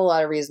just a whole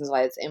lot of reasons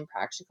why it's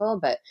impractical,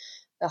 but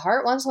the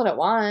heart wants what it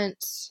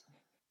wants.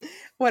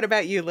 What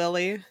about you,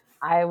 Lily?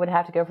 I would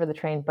have to go for the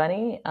trained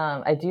bunny.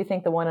 I do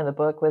think the one in the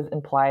book was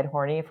implied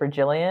horny for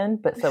Jillian,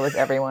 but so was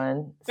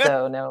everyone.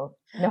 So no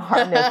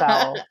harm, no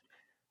foul.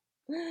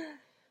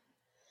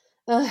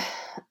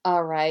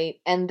 All right.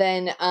 And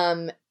then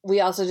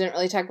we also didn't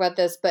really talk about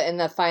this, but in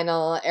the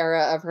final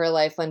era of her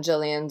life when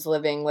Jillian's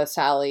living with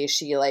Sally,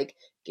 she like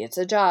gets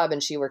a job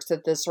and she works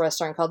at this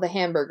restaurant called the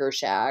Hamburger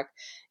Shack.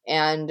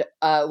 And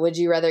would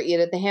you rather eat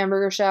at the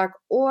Hamburger Shack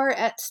or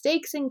at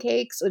Steaks and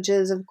Cakes, which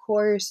is, of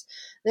course,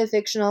 the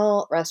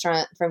fictional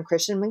restaurant from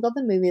Christian Mingle,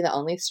 the movie that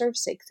only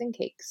serves steaks and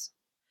cakes?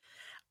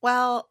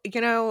 Well, you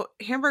know,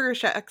 Hamburger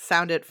Shack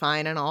sounded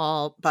fine and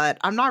all, but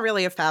I'm not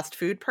really a fast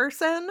food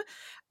person.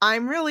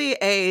 I'm really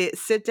a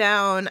sit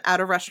down at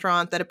a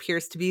restaurant that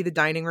appears to be the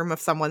dining room of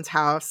someone's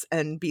house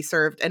and be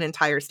served an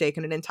entire steak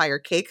and an entire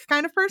cake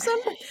kind of person.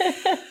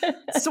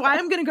 So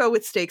I'm going to go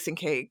with Steaks and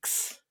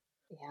Cakes.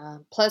 Yeah.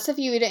 Plus, if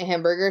you eat at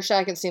Hamburger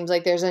Shack, it seems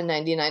like there's a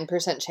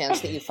 99%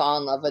 chance that you fall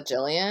in love with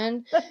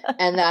Jillian.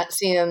 And that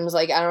seems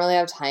like I don't really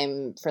have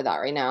time for that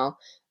right now.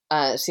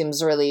 It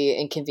seems really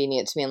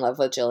inconvenient to be in love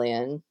with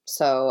Jillian.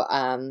 So,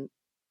 and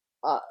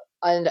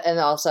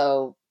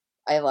also,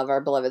 I love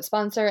our beloved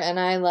sponsor, and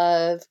I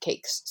love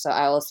cakes. So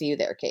I will see you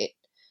there, Kate.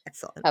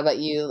 Excellent. How about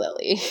you,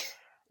 Lily?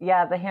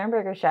 Yeah, the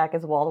Hamburger Shack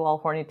is wall-to-wall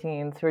horny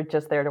teens who are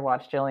just there to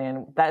watch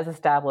Jillian. That is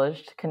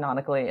established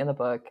canonically in the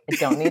book. I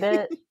don't need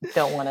it.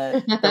 Don't want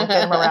it. Don't get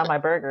them around my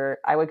burger.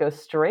 I would go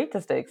straight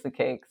to Steaks and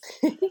Cakes.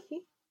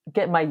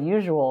 Get my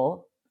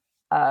usual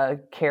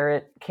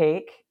carrot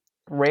cake,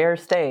 rare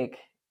steak,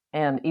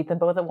 and eat them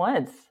both at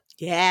once.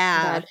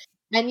 Yeah. God.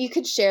 And you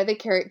could share the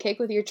carrot cake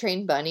with your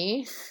trained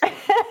bunny.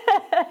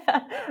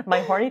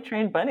 My horny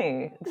trained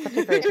bunny. It's such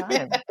a great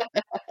time.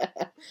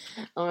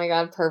 Oh my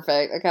God,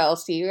 perfect. Okay, I'll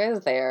see you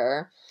guys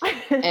there.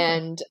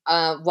 And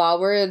while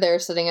we're there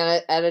sitting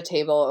at a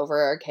table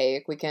over our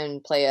cake, we can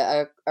play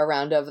a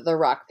round of the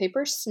rock,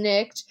 paper,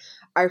 snicked,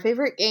 our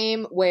favorite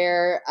game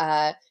where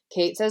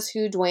Kate says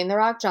who Dwayne The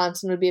Rock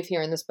Johnson would be if he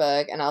were in this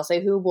book, and I'll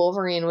say who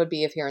Wolverine would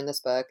be if he were in this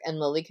book, and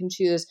Lily can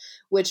choose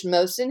which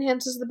most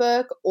enhances the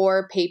book,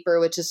 or paper,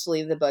 which is to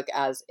leave the book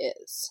as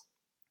is.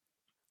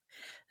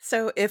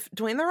 So if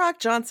Dwayne The Rock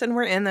Johnson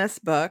were in this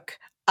book,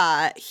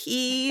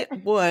 he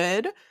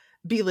would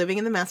be living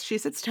in the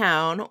Massachusetts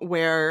town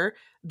where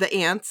the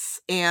aunts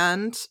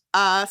and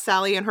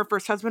Sally and her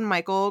first husband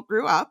Michael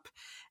grew up,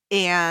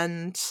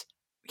 and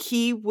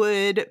he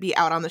would be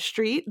out on the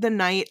street the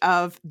night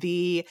of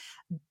the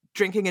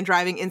drinking and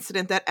driving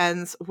incident that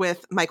ends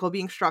with Michael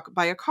being struck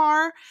by a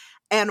car,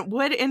 and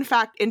would in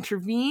fact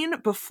intervene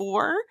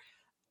before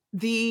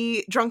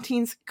the drunk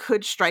teens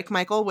could strike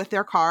Michael with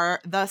their car,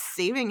 thus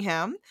saving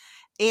him,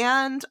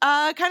 and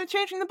kind of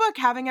changing the book,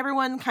 having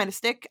everyone kind of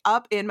stick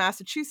up in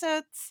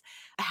Massachusetts,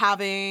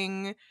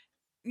 having,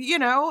 you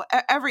know,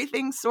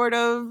 everything sort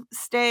of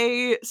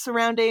stay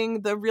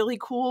surrounding the really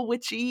cool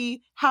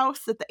witchy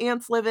house that the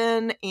aunts live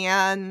in,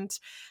 and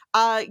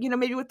you know,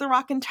 maybe with The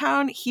Rock in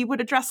town, he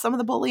would address some of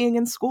the bullying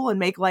in school and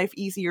make life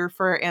easier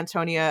for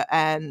Antonia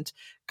and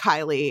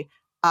Kylie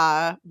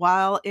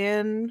while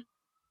in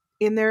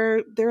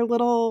their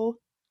little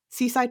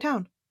seaside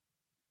town.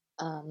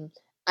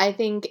 I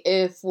think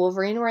if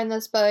Wolverine were in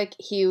this book,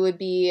 he would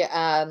be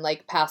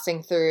like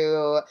passing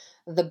through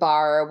the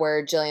bar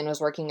where Jillian was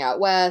working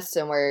out west,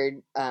 and where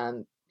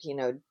you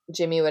know,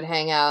 Jimmy would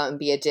hang out and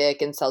be a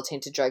dick and sell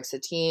tainted drugs to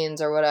teens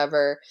or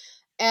whatever.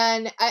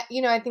 And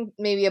I think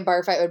maybe a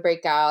bar fight would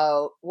break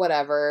out,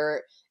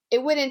 whatever.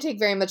 It wouldn't take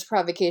very much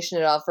provocation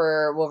at all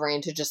for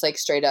Wolverine to just like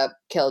straight up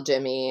kill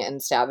Jimmy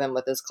and stab him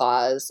with his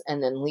claws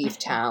and then leave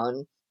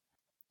town.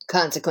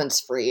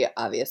 Consequence free,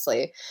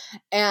 obviously.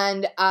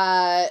 And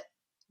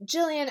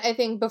Jillian, I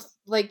think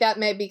like that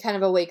might be kind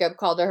of a wake up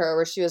call to her,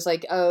 where she was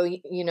like, oh,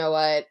 you know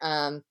what,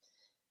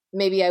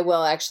 maybe I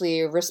will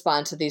actually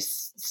respond to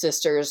these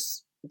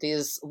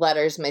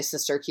letters my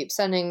sister keeps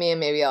sending me, and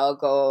maybe I'll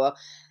go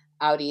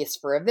out east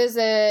for a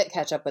visit,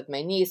 catch up with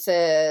my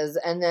nieces.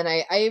 And then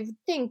I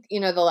think, you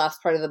know, the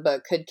last part of the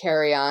book could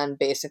carry on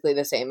basically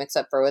the same,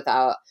 except for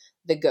without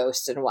the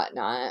ghost and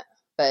whatnot.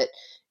 But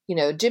you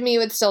know, Jimmy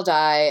would still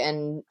die,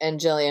 and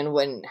Jillian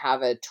wouldn't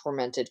have a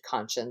tormented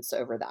conscience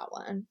over that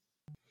one.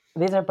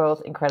 These are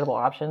both incredible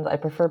options. I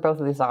prefer both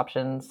of these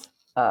options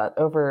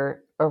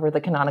over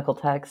the canonical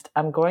text.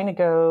 I'm going to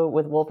go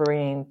with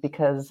Wolverine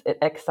because it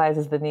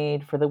excises the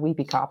need for the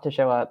weepy cop to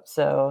show up.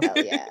 So hell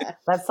yeah.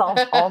 That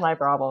solves all my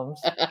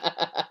problems.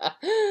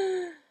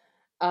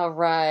 All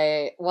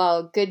right.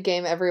 Well, good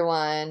game,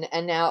 everyone.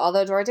 And now,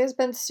 although Duarte's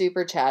been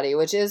super chatty,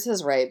 which is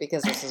his right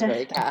because this is a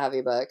very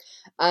cat-heavy book,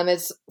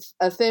 it's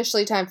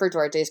officially time for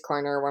Duarte's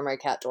Corner, where my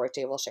cat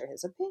Duarte will share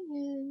his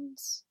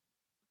opinions.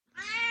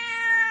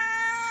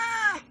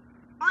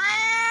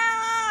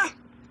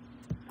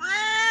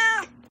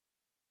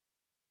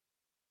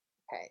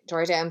 Okay,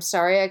 Duarte, I'm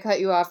sorry I cut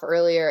you off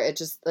earlier. It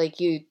just, like,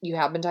 you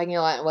have been talking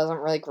a lot. It wasn't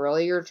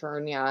really your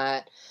turn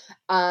yet.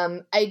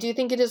 I do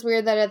think it is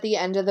weird that at the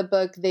end of the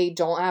book, they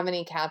don't have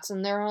any cats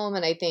in their home,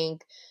 and I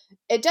think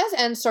it does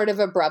end sort of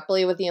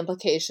abruptly with the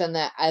implication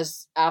that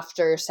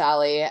after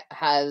Sally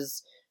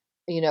has,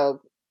 you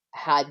know,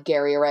 had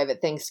Gary arrive at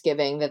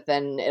Thanksgiving, that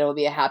then it'll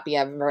be a happy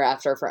ever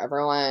after for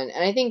everyone.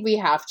 And I think we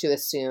have to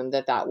assume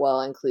that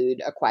will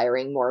include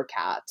acquiring more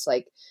cats,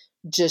 like,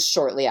 just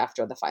shortly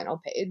after the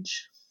final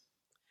page.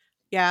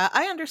 Yeah,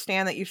 I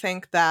understand that you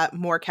think that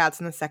more cats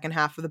in the second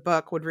half of the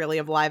book would really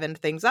have livened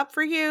things up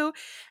for you.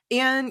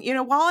 And, you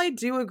know, while I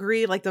do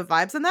agree, like, the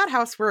vibes in that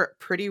house were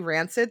pretty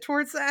rancid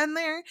towards the end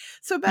there.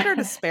 So better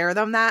to spare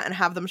them that and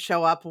have them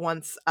show up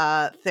once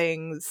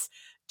things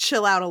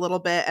chill out a little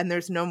bit and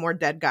there's no more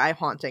dead guy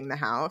haunting the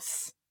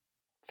house.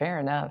 Fair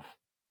enough.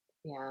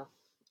 Yeah.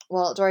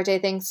 Well, Duarte,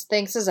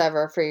 thanks as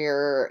ever for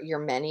your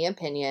many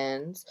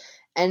opinions.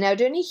 And now,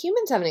 do any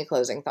humans have any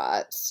closing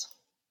thoughts?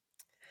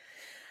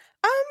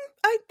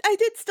 I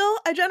did still.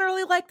 I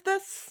generally liked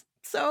this.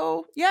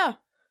 So, yeah.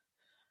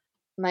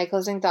 My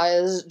closing thought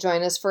is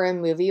join us for a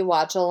movie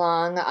watch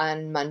along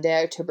on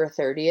Monday, October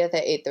 30th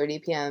at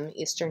 8:30 p.m.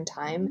 Eastern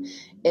Time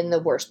in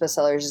the Worst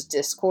Bestsellers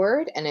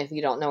Discord. And if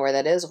you don't know where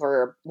that is,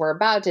 we're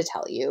about to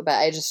tell you. But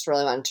I just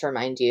really wanted to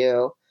remind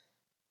you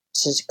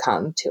to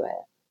come to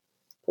it,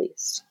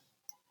 please.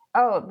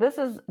 Oh,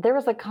 there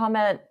was a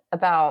comment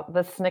about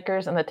the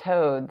Snickers and the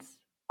Toads.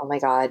 Oh my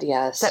God,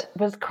 yes. That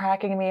was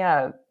cracking me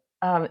up.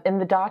 In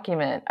the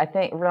document, I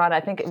think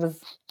it was,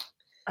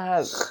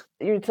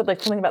 You said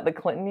like something about the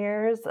Clinton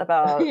years,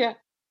 about Yeah.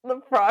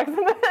 the frogs and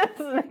the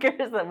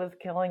Snickers. That was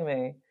killing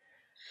me.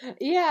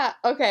 Yeah.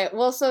 Okay.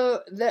 Well,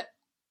 so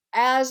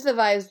as the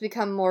vibes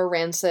become more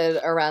rancid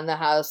around the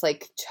house,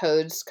 like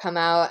toads come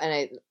out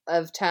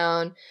of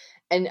town,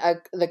 and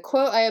the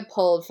quote I had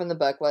pulled from the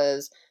book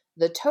was,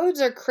 "The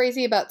toads are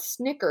crazy about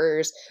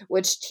Snickers,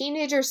 which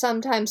teenagers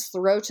sometimes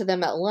throw to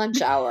them at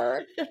lunch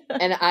hour."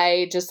 And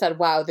I just said,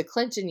 "Wow, the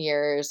Clinton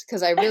years,"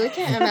 because I really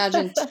can't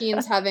imagine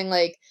teens having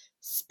like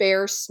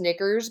spare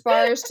Snickers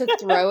bars to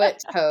throw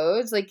at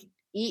toads. Like,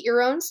 eat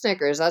your own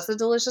Snickers. That's a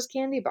delicious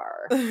candy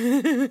bar.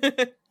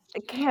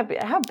 It can't be.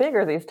 How big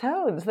are these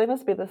toads? They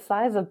must be the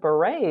size of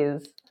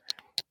berets.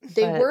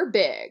 They were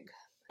big,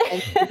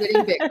 and they're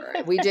getting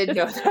bigger. We did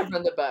know that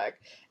from the book.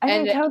 I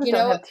mean, toads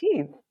don't have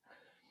teeth.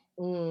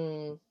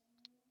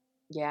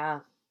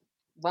 Yeah.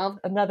 Well,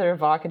 another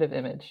evocative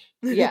image.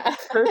 Yeah.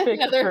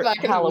 Perfect for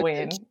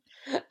Halloween.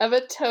 Of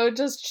a toad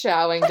just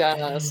chowing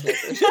down on a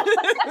Snickers.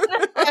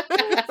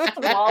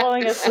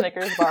 Swallowing a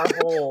Snickers bar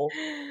whole.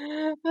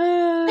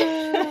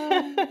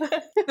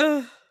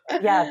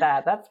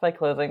 Yeah, that's my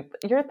closing.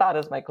 Your thought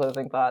is my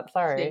closing thought.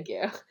 Sorry. Thank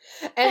you.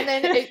 And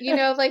then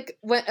like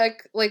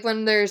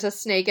when there's a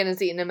snake and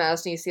it's eating a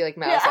mouse, and you see like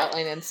mouse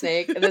outline and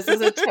snake. This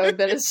is a toad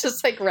that is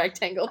just like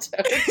rectangle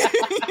toad.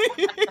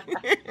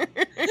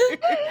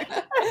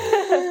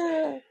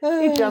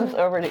 He jumps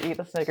over to eat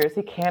the Snickers.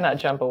 He cannot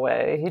jump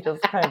away. He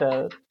just kind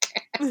of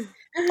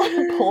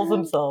pulls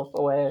himself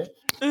away.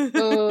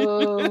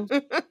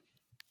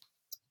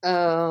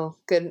 Oh,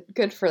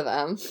 good for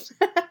them.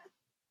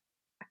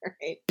 All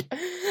right.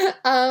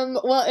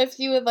 Well, if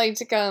you would like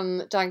to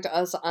come talk to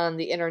us on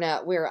the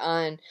internet, we're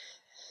on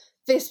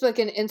Facebook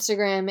and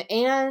Instagram,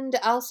 and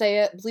I'll say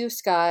it, Blue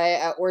Sky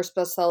at Worst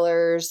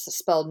Bestsellers,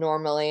 spelled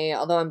normally.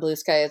 Although on Blue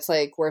Sky, it's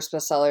like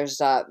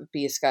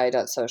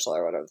worstbestsellers.bsky.social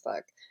or whatever the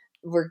fuck.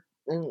 We're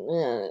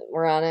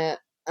on it.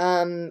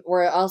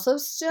 We're also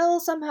still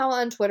somehow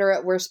on Twitter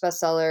at Worst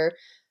Bestseller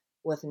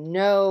with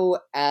no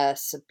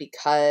S,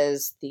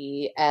 because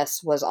the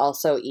S was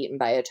also eaten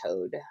by a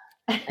toad.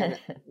 And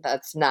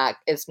it's not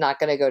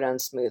going to go down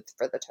smooth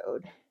for the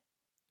toad.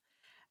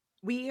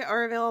 We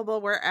are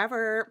available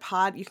wherever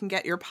you can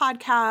get your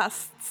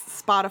podcasts,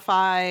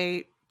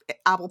 Spotify,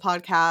 Apple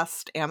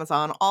Podcast,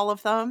 Amazon, all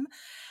of them.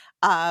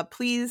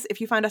 Please,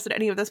 if you find us at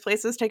any of those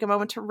places, take a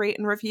moment to rate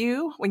and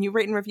review. When you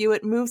rate and review,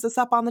 it moves us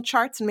up on the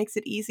charts and makes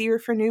it easier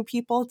for new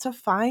people to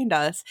find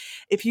us.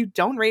 If you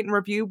don't rate and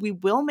review, we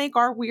will make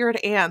our weird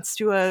ants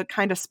do a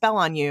kind of spell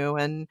on you,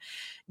 and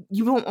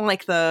you won't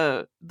like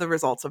the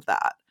results of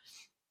that.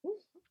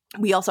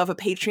 We also have a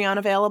Patreon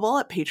available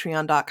at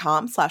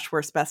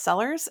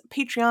patreon.com/worstbestsellers.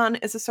 Patreon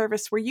is a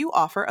service where you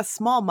offer a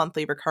small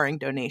monthly recurring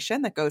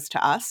donation that goes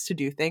to us to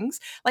do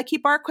things like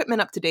keep our equipment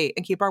up to date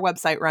and keep our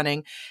website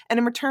running. And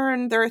in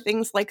return, there are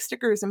things like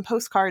stickers and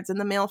postcards in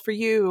the mail for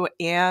you,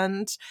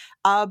 and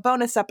a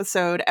bonus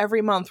episode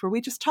every month where we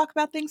just talk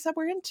about things that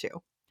we're into.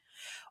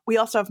 We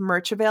also have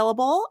merch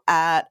available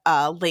at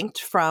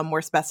linked from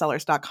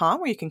worstbestsellers.com,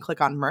 where you can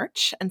click on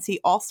merch and see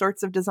all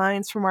sorts of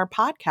designs from our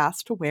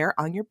podcast to wear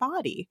on your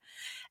body.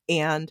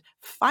 And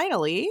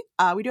finally,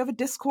 we do have a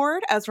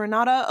Discord, as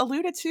Renata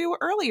alluded to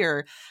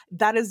earlier.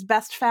 That is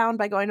best found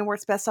by going to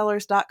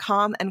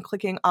worstbestsellers.com and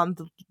clicking on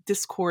the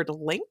Discord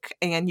link.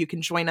 And you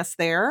can join us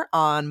there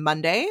on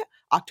Monday,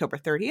 October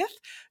 30th,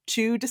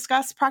 to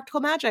discuss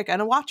Practical Magic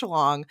and a watch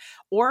along.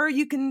 Or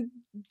you can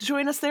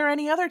join us there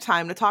any other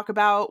time to talk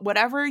about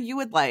whatever you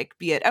would like,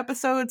 be it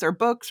episodes or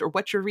books or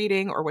what you're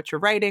reading or what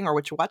you're writing or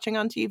what you're watching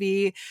on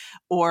TV,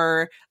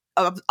 or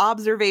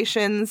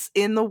observations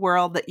in the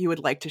world that you would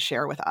like to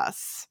share with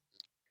us.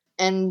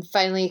 And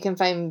finally, you can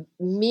find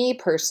me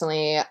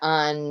personally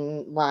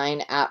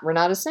online at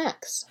Renata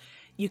Snacks.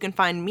 You can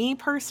find me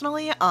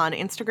personally on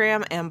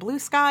Instagram and Blue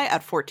Sky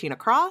at 14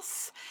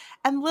 Across.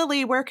 And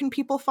Lily, where can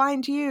people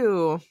find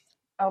you?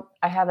 Oh,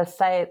 I have a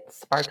site,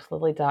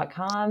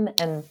 sparkslily.com,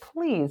 and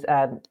please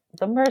add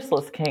The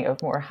Merciless King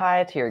of Moor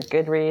High to your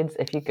Goodreads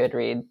if you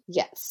Goodread.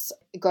 Yes.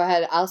 Go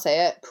ahead. I'll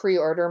say it.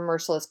 Pre-order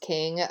Merciless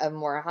King of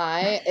Moor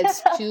High.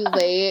 It's too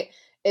late.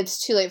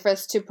 It's too late for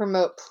us to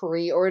promote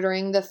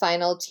pre-ordering the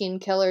final Teen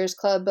Killers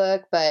Club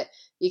book, but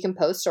you can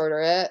post-order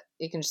it.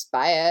 You can just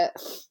buy it.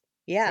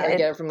 Yeah. Or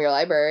get it from your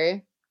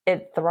library.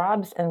 It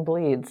throbs and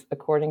bleeds,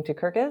 according to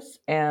Kirkus.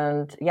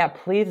 And yeah,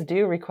 please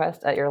do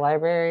request at your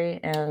library.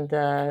 And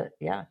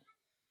yeah,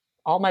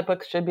 all my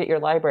books should be at your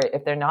library.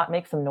 If they're not,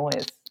 make some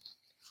noise.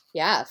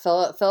 Yeah,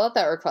 fill out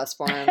that request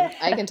form.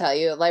 I can tell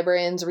you,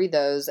 librarians read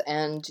those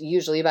and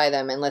usually buy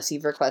them unless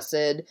you've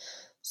requested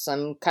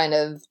some kind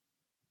of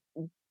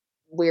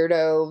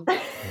weirdo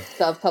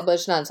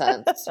self-published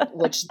nonsense,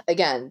 which,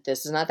 again,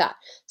 this is not that.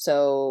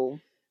 So,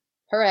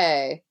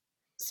 hooray.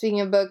 Speaking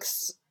of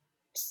books,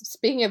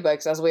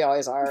 as we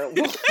always are,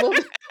 we'll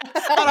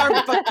on our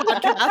book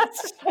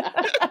podcast.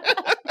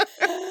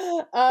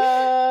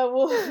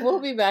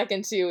 We'll be back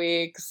in 2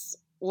 weeks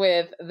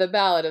with The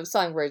Ballad of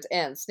Songbirds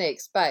and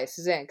Snakes by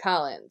Suzanne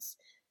Collins.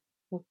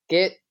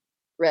 Get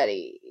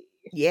ready.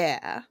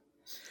 Yeah.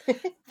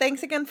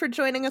 Thanks again for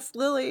joining us,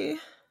 Lily.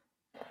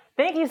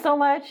 Thank you so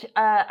much.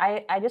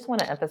 I just want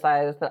to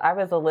emphasize that I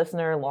was a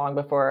listener long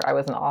before I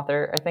was an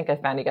author. I think I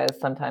found you guys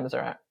sometimes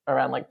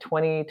around like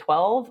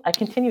 2012. I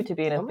continue to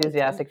be an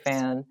enthusiastic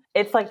fan.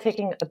 It's like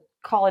taking a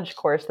college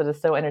course that is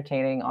so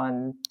entertaining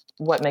on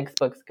what makes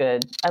books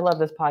good. I love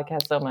this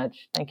podcast so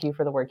much. Thank you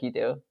for the work you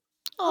do.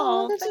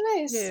 Oh, that's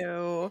nice.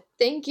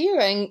 Thank you.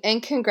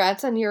 And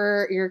congrats on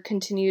your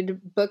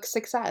continued book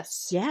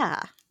success.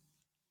 Yeah.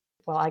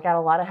 Well, I got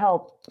a lot of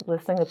help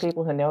listening to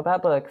people who know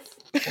about books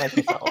like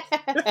yourself.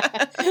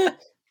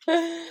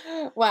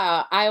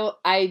 Wow,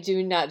 I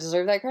do not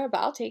deserve that credit, but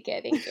I'll take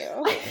it. Thank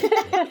you.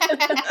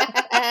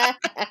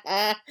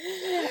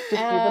 Just be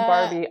the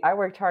Barbie. I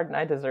worked hard and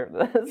I deserve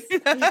this.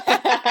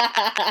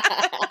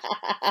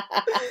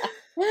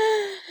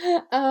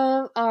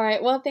 All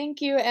right. Well,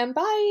 thank you and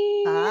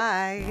bye.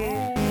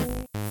 Bye.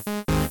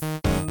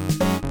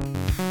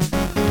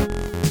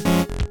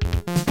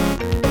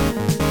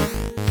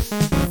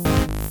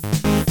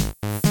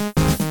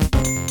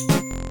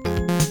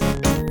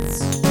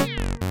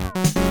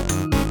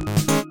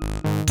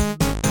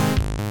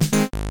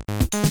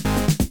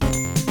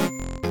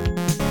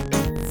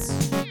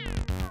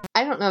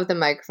 I don't know if the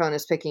microphone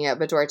is picking up,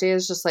 but Duarte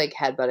is just like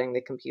headbutting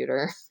the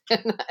computer.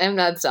 I'm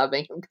not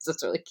stopping him because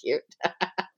it's really cute.